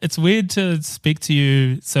 Yeah. It's weird to speak to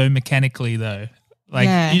you so mechanically, though. Like,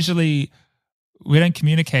 Yeah. usually we don't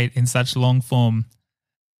communicate in such long form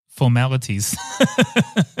formalities.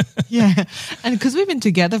 Yeah. And because we've been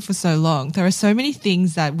together for so long, there are so many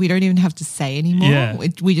things that we don't even have to say anymore. Yeah.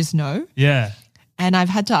 We just know. Yeah. And I've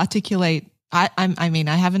had to articulate. I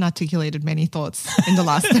haven't articulated many thoughts in the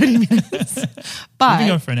last 30 minutes. We've But been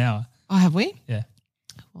going for an hour. oh, have we? Yeah.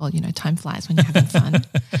 Well, time flies when you're having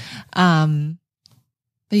fun.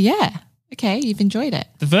 But yeah, okay, you've enjoyed it.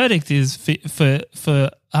 The verdict is for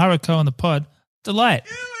Haruko on the pod. Delight.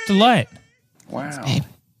 Delight. Wow. Babe.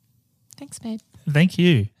 Thanks, babe. Thank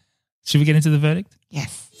you. Should we get into the verdict?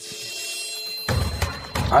 Yes.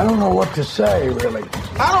 I don't know what to say, really.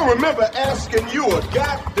 I don't remember asking you a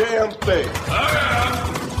goddamn thing.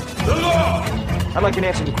 The law. I'd like an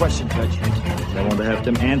answer to the question, Judge. I want to have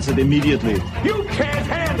them answered immediately. You can't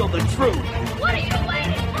handle the truth. What are you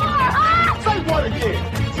waiting for, huh? Say what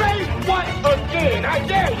again? Say what again? I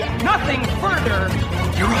dare you. Nothing further,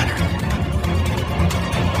 Your Honor.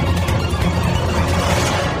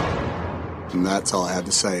 And that's all I have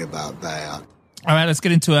to say about that. All right, let's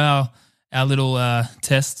get into our little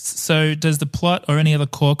tests. So does the plot or any other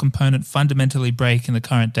core component fundamentally break in the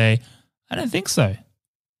current day? I don't think so.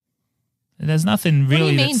 There's nothing really. What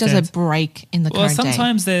do you mean, that does stands- it break in the Well, current day?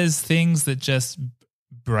 sometimes there's things that just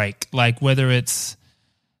break, like whether it's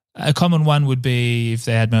a common one would be if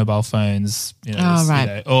they had mobile phones, Oh,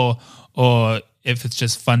 right. or if it's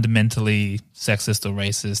just fundamentally sexist or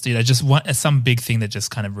racist, just some big thing that just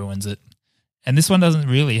kind of ruins it. And this one doesn't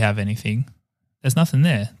really have anything. There's nothing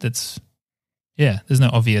there. There's no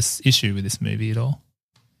obvious issue with this movie at all.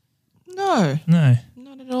 No, No.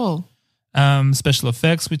 not at all. Special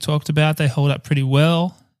effects we talked about, they hold up pretty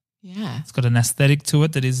well. Yeah. It's got an aesthetic to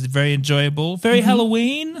it that is very enjoyable. Very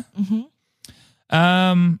Halloween.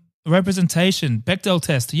 Mm-hmm. Representation, Bechdel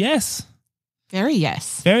test, yes. Very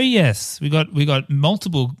yes. Very yes. We got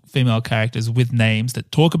multiple female characters with names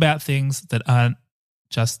that talk about things that aren't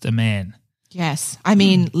just a man. Yes. I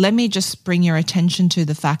mean, let me just bring your attention to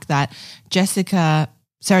the fact that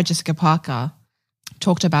Sarah Jessica Parker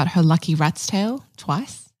talked about her lucky rat's tail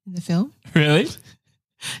twice in the film. Really?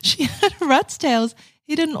 She had rat's tails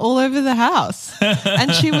hidden all over the house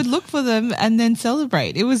and she would look for them and then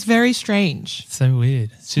celebrate. It was very strange. So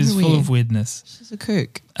weird. She's full of weirdness. She's a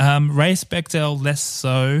kook. Race Bechdel, less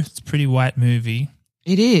so. It's a pretty white movie.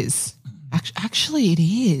 It is. Actually, it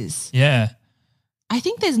is. Yeah. I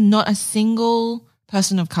think there's not a single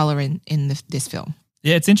person of color in this film.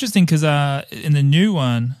 Yeah, it's interesting because in the new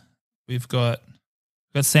one, we've got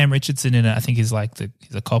Sam Richardson in it. I think he's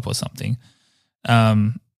a cop or something.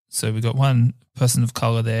 So we got one person of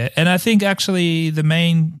color there, and I think actually the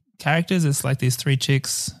main characters, it's like these three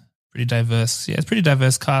chicks, pretty diverse. Yeah, it's pretty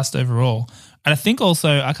diverse cast overall. And I think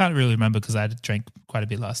also I can't really remember because I drank quite a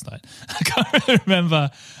bit last night. I can't really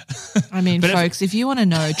remember. I mean, folks, if you want to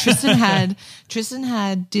know, Tristan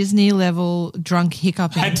had Disney level drunk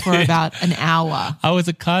hiccuping for about an hour. I was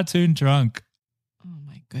a cartoon drunk. Oh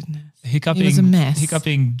my goodness. Hiccuping, it was a mess.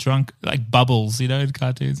 Hiccuping drunk, like bubbles, in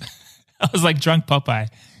cartoons. I was like drunk Popeye.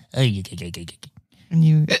 And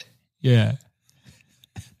you, yeah,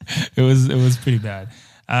 it was pretty bad.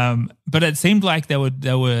 But it seemed like they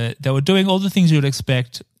were doing all the things you would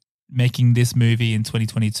expect, making this movie in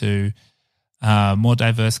 2022. More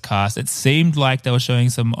diverse cast. It seemed like they were showing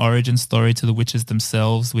some origin story to the witches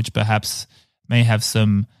themselves, which perhaps may have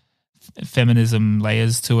some feminism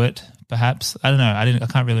layers to it. Perhaps, I don't know. I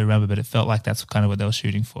can't really remember, but it felt like that's kind of what they were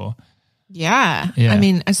shooting for. yeah. Yeah. I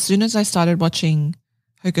mean, as soon as I started watching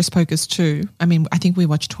Hocus Pocus 2, I think we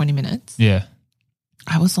watched 20 minutes. Yeah.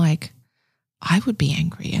 I was like, I would be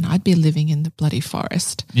angry and I'd be living in the bloody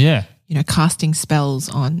forest. Yeah. Casting spells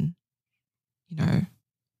on,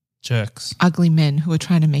 Jerks. ugly men who are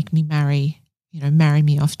trying to make me marry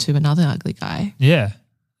me off to another ugly guy. Yeah.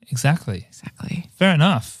 Exactly. Exactly. Fair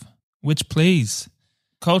enough. Which, please.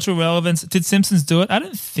 Cultural relevance. Did Simpsons do it? I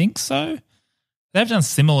don't think so. They've done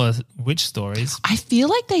similar witch stories. I feel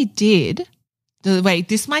like they did. Wait,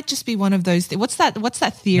 this might just be one of those. What's that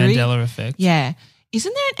theory? Mandela effect. Yeah.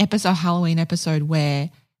 Isn't there an episode, Halloween episode, where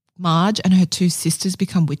Marge and her two sisters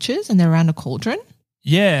become witches and they're around a cauldron?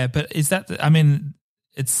 Yeah, but is that,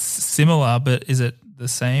 it's similar, but is it the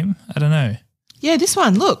same? I don't know. Yeah, this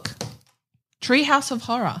one, look. Treehouse of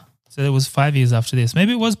Horror. So it was 5 years after this.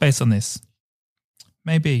 Maybe it was based on this.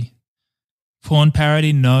 Maybe. Porn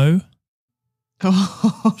parody, no.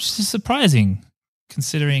 Which is surprising,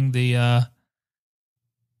 considering the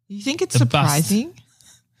You think it's the bust. surprising?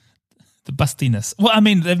 The bustiness. Well,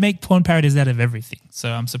 they make porn parodies out of everything.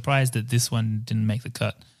 So I'm surprised that this one didn't make the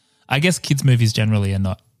cut. I guess kids' movies generally are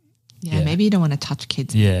not. Yeah, maybe you don't want to touch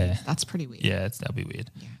kids. Yeah. That's pretty weird. Yeah, that'd be weird.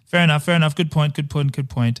 Yeah. Fair enough. Good point.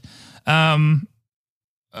 I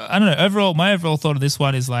don't know. Overall, my overall thought of this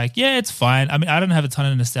one is like, yeah, it's fine. I don't have a ton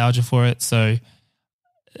of nostalgia for it. So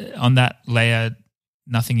on that layer,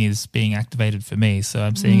 nothing is being activated for me. So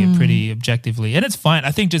I'm seeing it pretty objectively. And it's fine.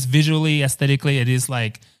 I think just visually, aesthetically, it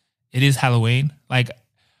is Halloween. Like,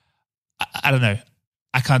 I don't know.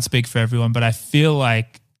 I can't speak for everyone, but I feel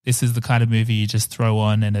like this is the kind of movie you just throw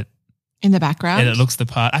on and it in the background. And it looks the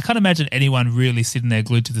part. I can't imagine anyone really sitting there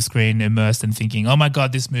glued to the screen, immersed and thinking, oh my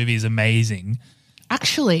God, this movie is amazing.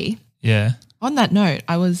 Actually, yeah. On that note,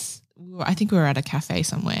 I think we were at a cafe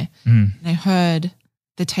somewhere and I heard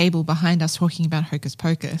the table behind us talking about Hocus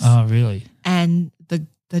Pocus. Oh, really? And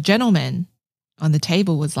the gentleman on the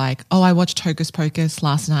table was like, oh, I watched Hocus Pocus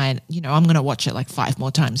last night. I'm going to watch it like 5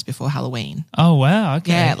 more times before Halloween. Oh, wow.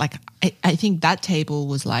 Okay. Yeah, like I think that table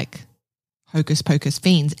was like Hocus Pocus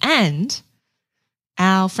fiends. And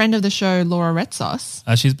our friend of the show, Laura Retsos.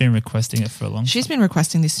 She's been requesting it for a long time. She's been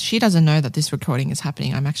requesting this. She doesn't know that this recording is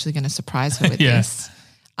happening. I'm actually going to surprise her with this.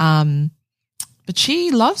 But she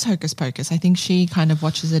loves Hocus Pocus. I think she kind of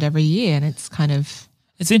watches it every year and it's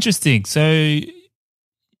interesting. So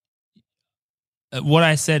what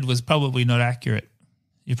I said was probably not accurate.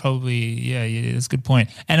 You probably, it's a good point.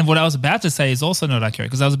 And what I was about to say is also not accurate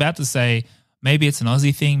because I was about to say maybe it's an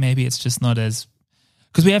Aussie thing, maybe it's just not as,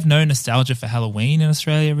 because we have no nostalgia for Halloween in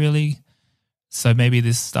Australia really. So maybe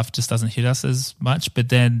this stuff just doesn't hit us as much. But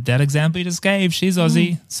then that example you just gave, she's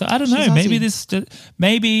Aussie. So I don't know, maybe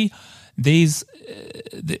these,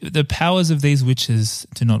 the powers of these witches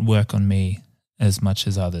do not work on me as much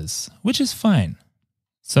as others, which is fine.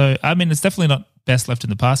 So, it's definitely not best left in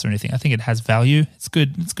the past or anything. I think it has value. It's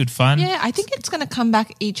good. It's good fun. Yeah, I think it's going to come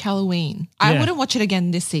back each Halloween. Yeah. I wouldn't watch it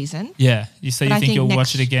again this season. Yeah. You think you'll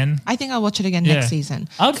watch it again? I think I'll watch it again next season.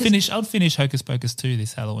 I'll finish Hocus Pocus 2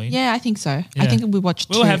 this Halloween. Yeah, I think so. Yeah. I think we watched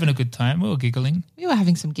We were having a good time. We were giggling. We were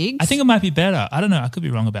having some gigs. I think it might be better. I don't know. I could be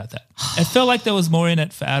wrong about that. It felt like there was more in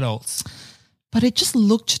it for adults. But it just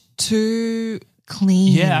looked too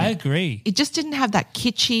clean. Yeah, I agree. It just didn't have that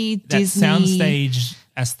kitschy That Disney soundstage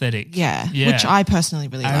aesthetic. Yeah, which I personally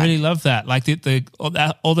really like. I really love that. Like all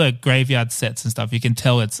the graveyard sets and stuff, you can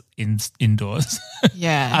tell it's indoors.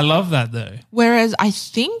 Yeah. I love that though. Whereas I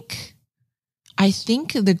think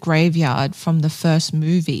the graveyard from the first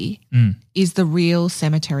movie is the real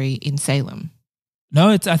cemetery in Salem. No,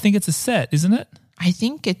 I think it's a set, isn't it? I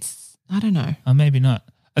think it's, I don't know. Oh, maybe not.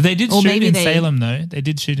 They did shoot in Salem though. They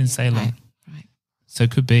did shoot in Salem. Right. So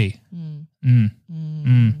it could be.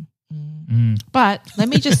 But let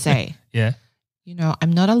me just say, yeah,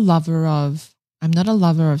 I'm not a lover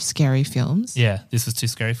of scary films. Yeah, this was too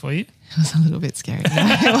scary for you? It was a little bit scary.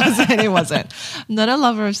 No, it wasn't. I'm not a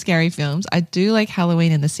lover of scary films. I do like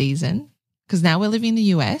Halloween in the season because now we're living in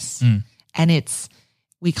the US and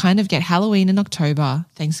we kind of get Halloween in October,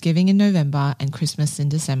 Thanksgiving in November and Christmas in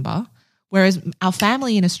December. Whereas our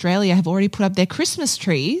family in Australia have already put up their Christmas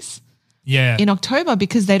trees in October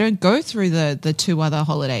because they don't go through the 2 other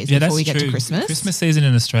holidays before we get to Christmas. The Christmas season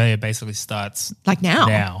in Australia basically starts like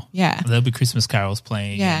now. Yeah. There'll be Christmas carols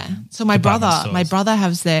playing. Yeah. So my brother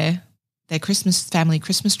has their family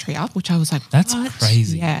Christmas tree up, which I was like, that's what?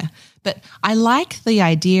 crazy. Yeah. But I like the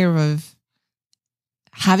idea of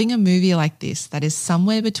having a movie like this that is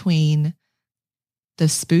somewhere between the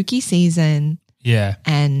spooky season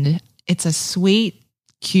and it's a sweet,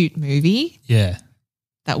 cute movie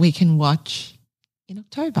that we can watch in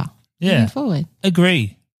October moving forward.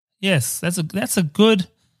 Agree. Yes, that's a good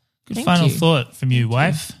final thought from you,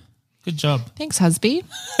 wife. Good job. Thanks, husband.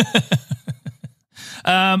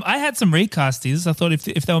 I had some recasties. I thought if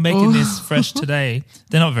they were making this fresh today,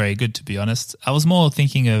 they're not very good, to be honest. I was more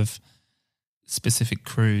thinking of specific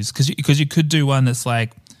crews because you could do one that's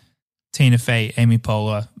like Tina Fey, Amy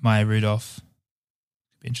Poehler, Maya Rudolph.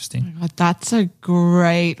 Be interesting. God, that's a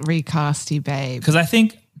great recasty, babe. Because I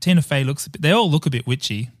think Tina Fey they all look a bit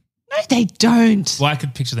witchy. No, they don't. Well, I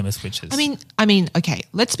could picture them as witches. I mean, okay,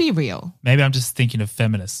 let's be real. Maybe I'm just thinking of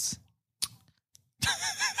feminists.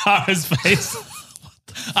 Hara's face.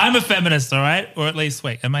 I'm a feminist, all right? Or at least,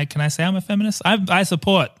 wait, can I say I'm a feminist? I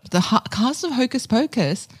support. The cast of Hocus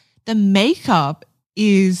Pocus, the makeup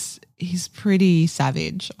is pretty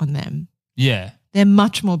savage on them. Yeah. They're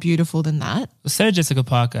much more beautiful than that. Sarah Jessica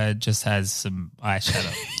Parker just has some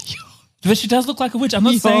eyeshadow. But she does look like a witch. I'm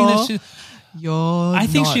not saying that she... I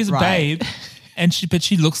think she's a babe, but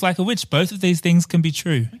she looks like a witch. Both of these things can be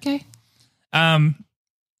true. Okay. The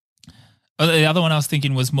other one I was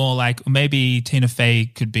thinking was more like maybe Tina Fey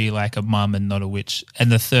could be like a mum and not a witch.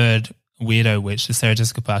 And the third weirdo witch, the Sarah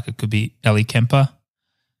Jessica Parker, could be Ellie Kemper.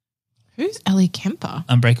 Who's Ellie Kemper?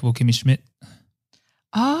 Unbreakable Kimmy Schmidt.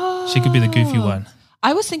 Oh. She could be the goofy one.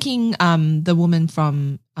 I was thinking the woman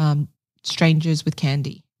from Strangers with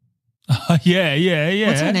Candy. Yeah.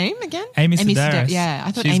 What's her name again? Amy Sedaris. Yeah,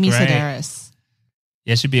 I thought She's Amy great. Sedaris.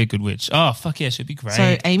 Yeah, she'd be a good witch. Oh, fuck yeah, she'd be great.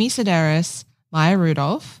 So Amy Sedaris, Maya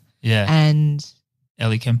Rudolph, and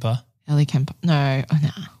Ellie Kemper. No, Ellie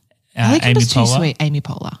Kemper's too sweet. Amy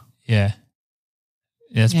Poehler. Yeah.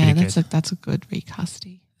 That's pretty good. That's a good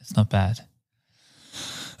recasting. It's not bad.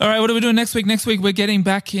 All right, what are we doing next week? Next week, we're getting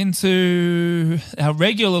back into our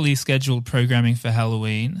regularly scheduled programming for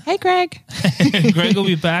Halloween. Hey, Greg. Greg will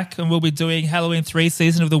be back and we'll be doing Halloween 3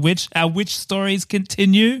 Season of the Witch. Our witch stories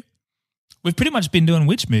continue. We've pretty much been doing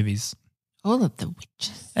witch movies. All of the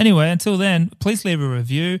witches. Anyway, until then, please leave a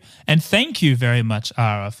review. And thank you very much,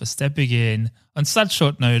 Ara, for stepping in on such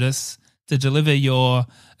short notice to deliver your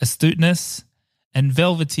astuteness and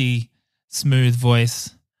velvety, smooth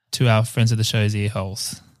voice to our friends of the show's ear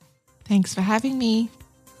holes. Thanks for having me.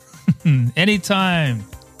 Anytime.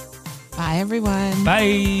 Bye, everyone.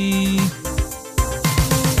 Bye.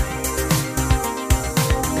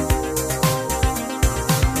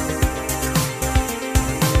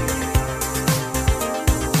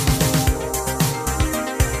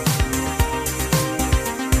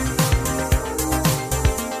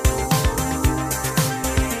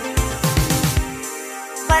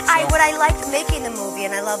 But what I liked making the movie,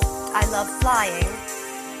 and I love flying.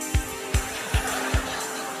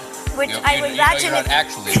 Which I would imagine. You're not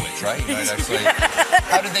actually a witch, right? You're not actually.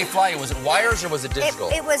 How did they fly? Was it wires or was it digital?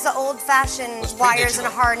 It was the old-fashioned wires and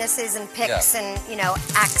harnesses and picks and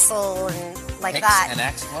axle and like picks that. And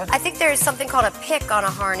axle? What? I think there's something called a pick on a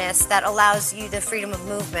harness that allows you the freedom of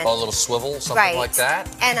movement. Oh, a little swivel, something like that.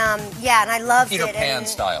 And and I loved Peter it. Pan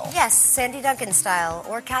style. Yes, Sandy Duncan style,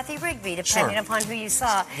 or Kathy Rigby, depending upon who you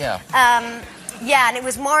saw. Yeah. And it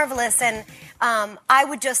was marvelous. And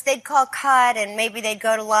they'd call cut and maybe they'd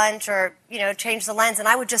go to lunch or, change the lens and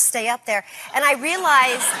I would just stay up there. And I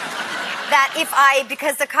realized that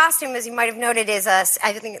because the costume, as you might have noted, is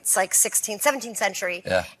I think it's like 16th, 17th century.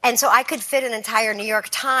 Yeah. And so I could fit an entire New York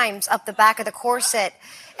Times up the back of the corset.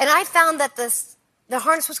 And I found that the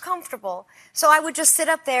harness was comfortable. So I would just sit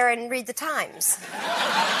up there and read the Times.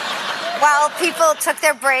 While people took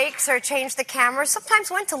their breaks or changed the camera,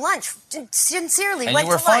 sometimes went to lunch. Sincerely, and went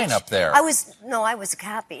you were to lunch. fine up there. I was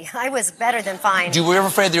happy. I was better than fine. Were you ever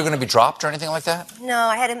afraid that you were going to be dropped or anything like that? No,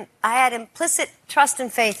 I had implicit trust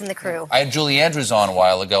and faith in the crew. I had Julie Andrews on a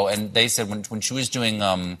while ago, and they said when she was doing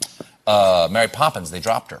Mary Poppins, they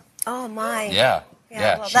dropped her. Oh my. Yeah.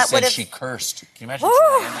 Well, she said she cursed. Can you imagine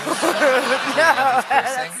Julie Andrews?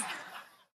 No,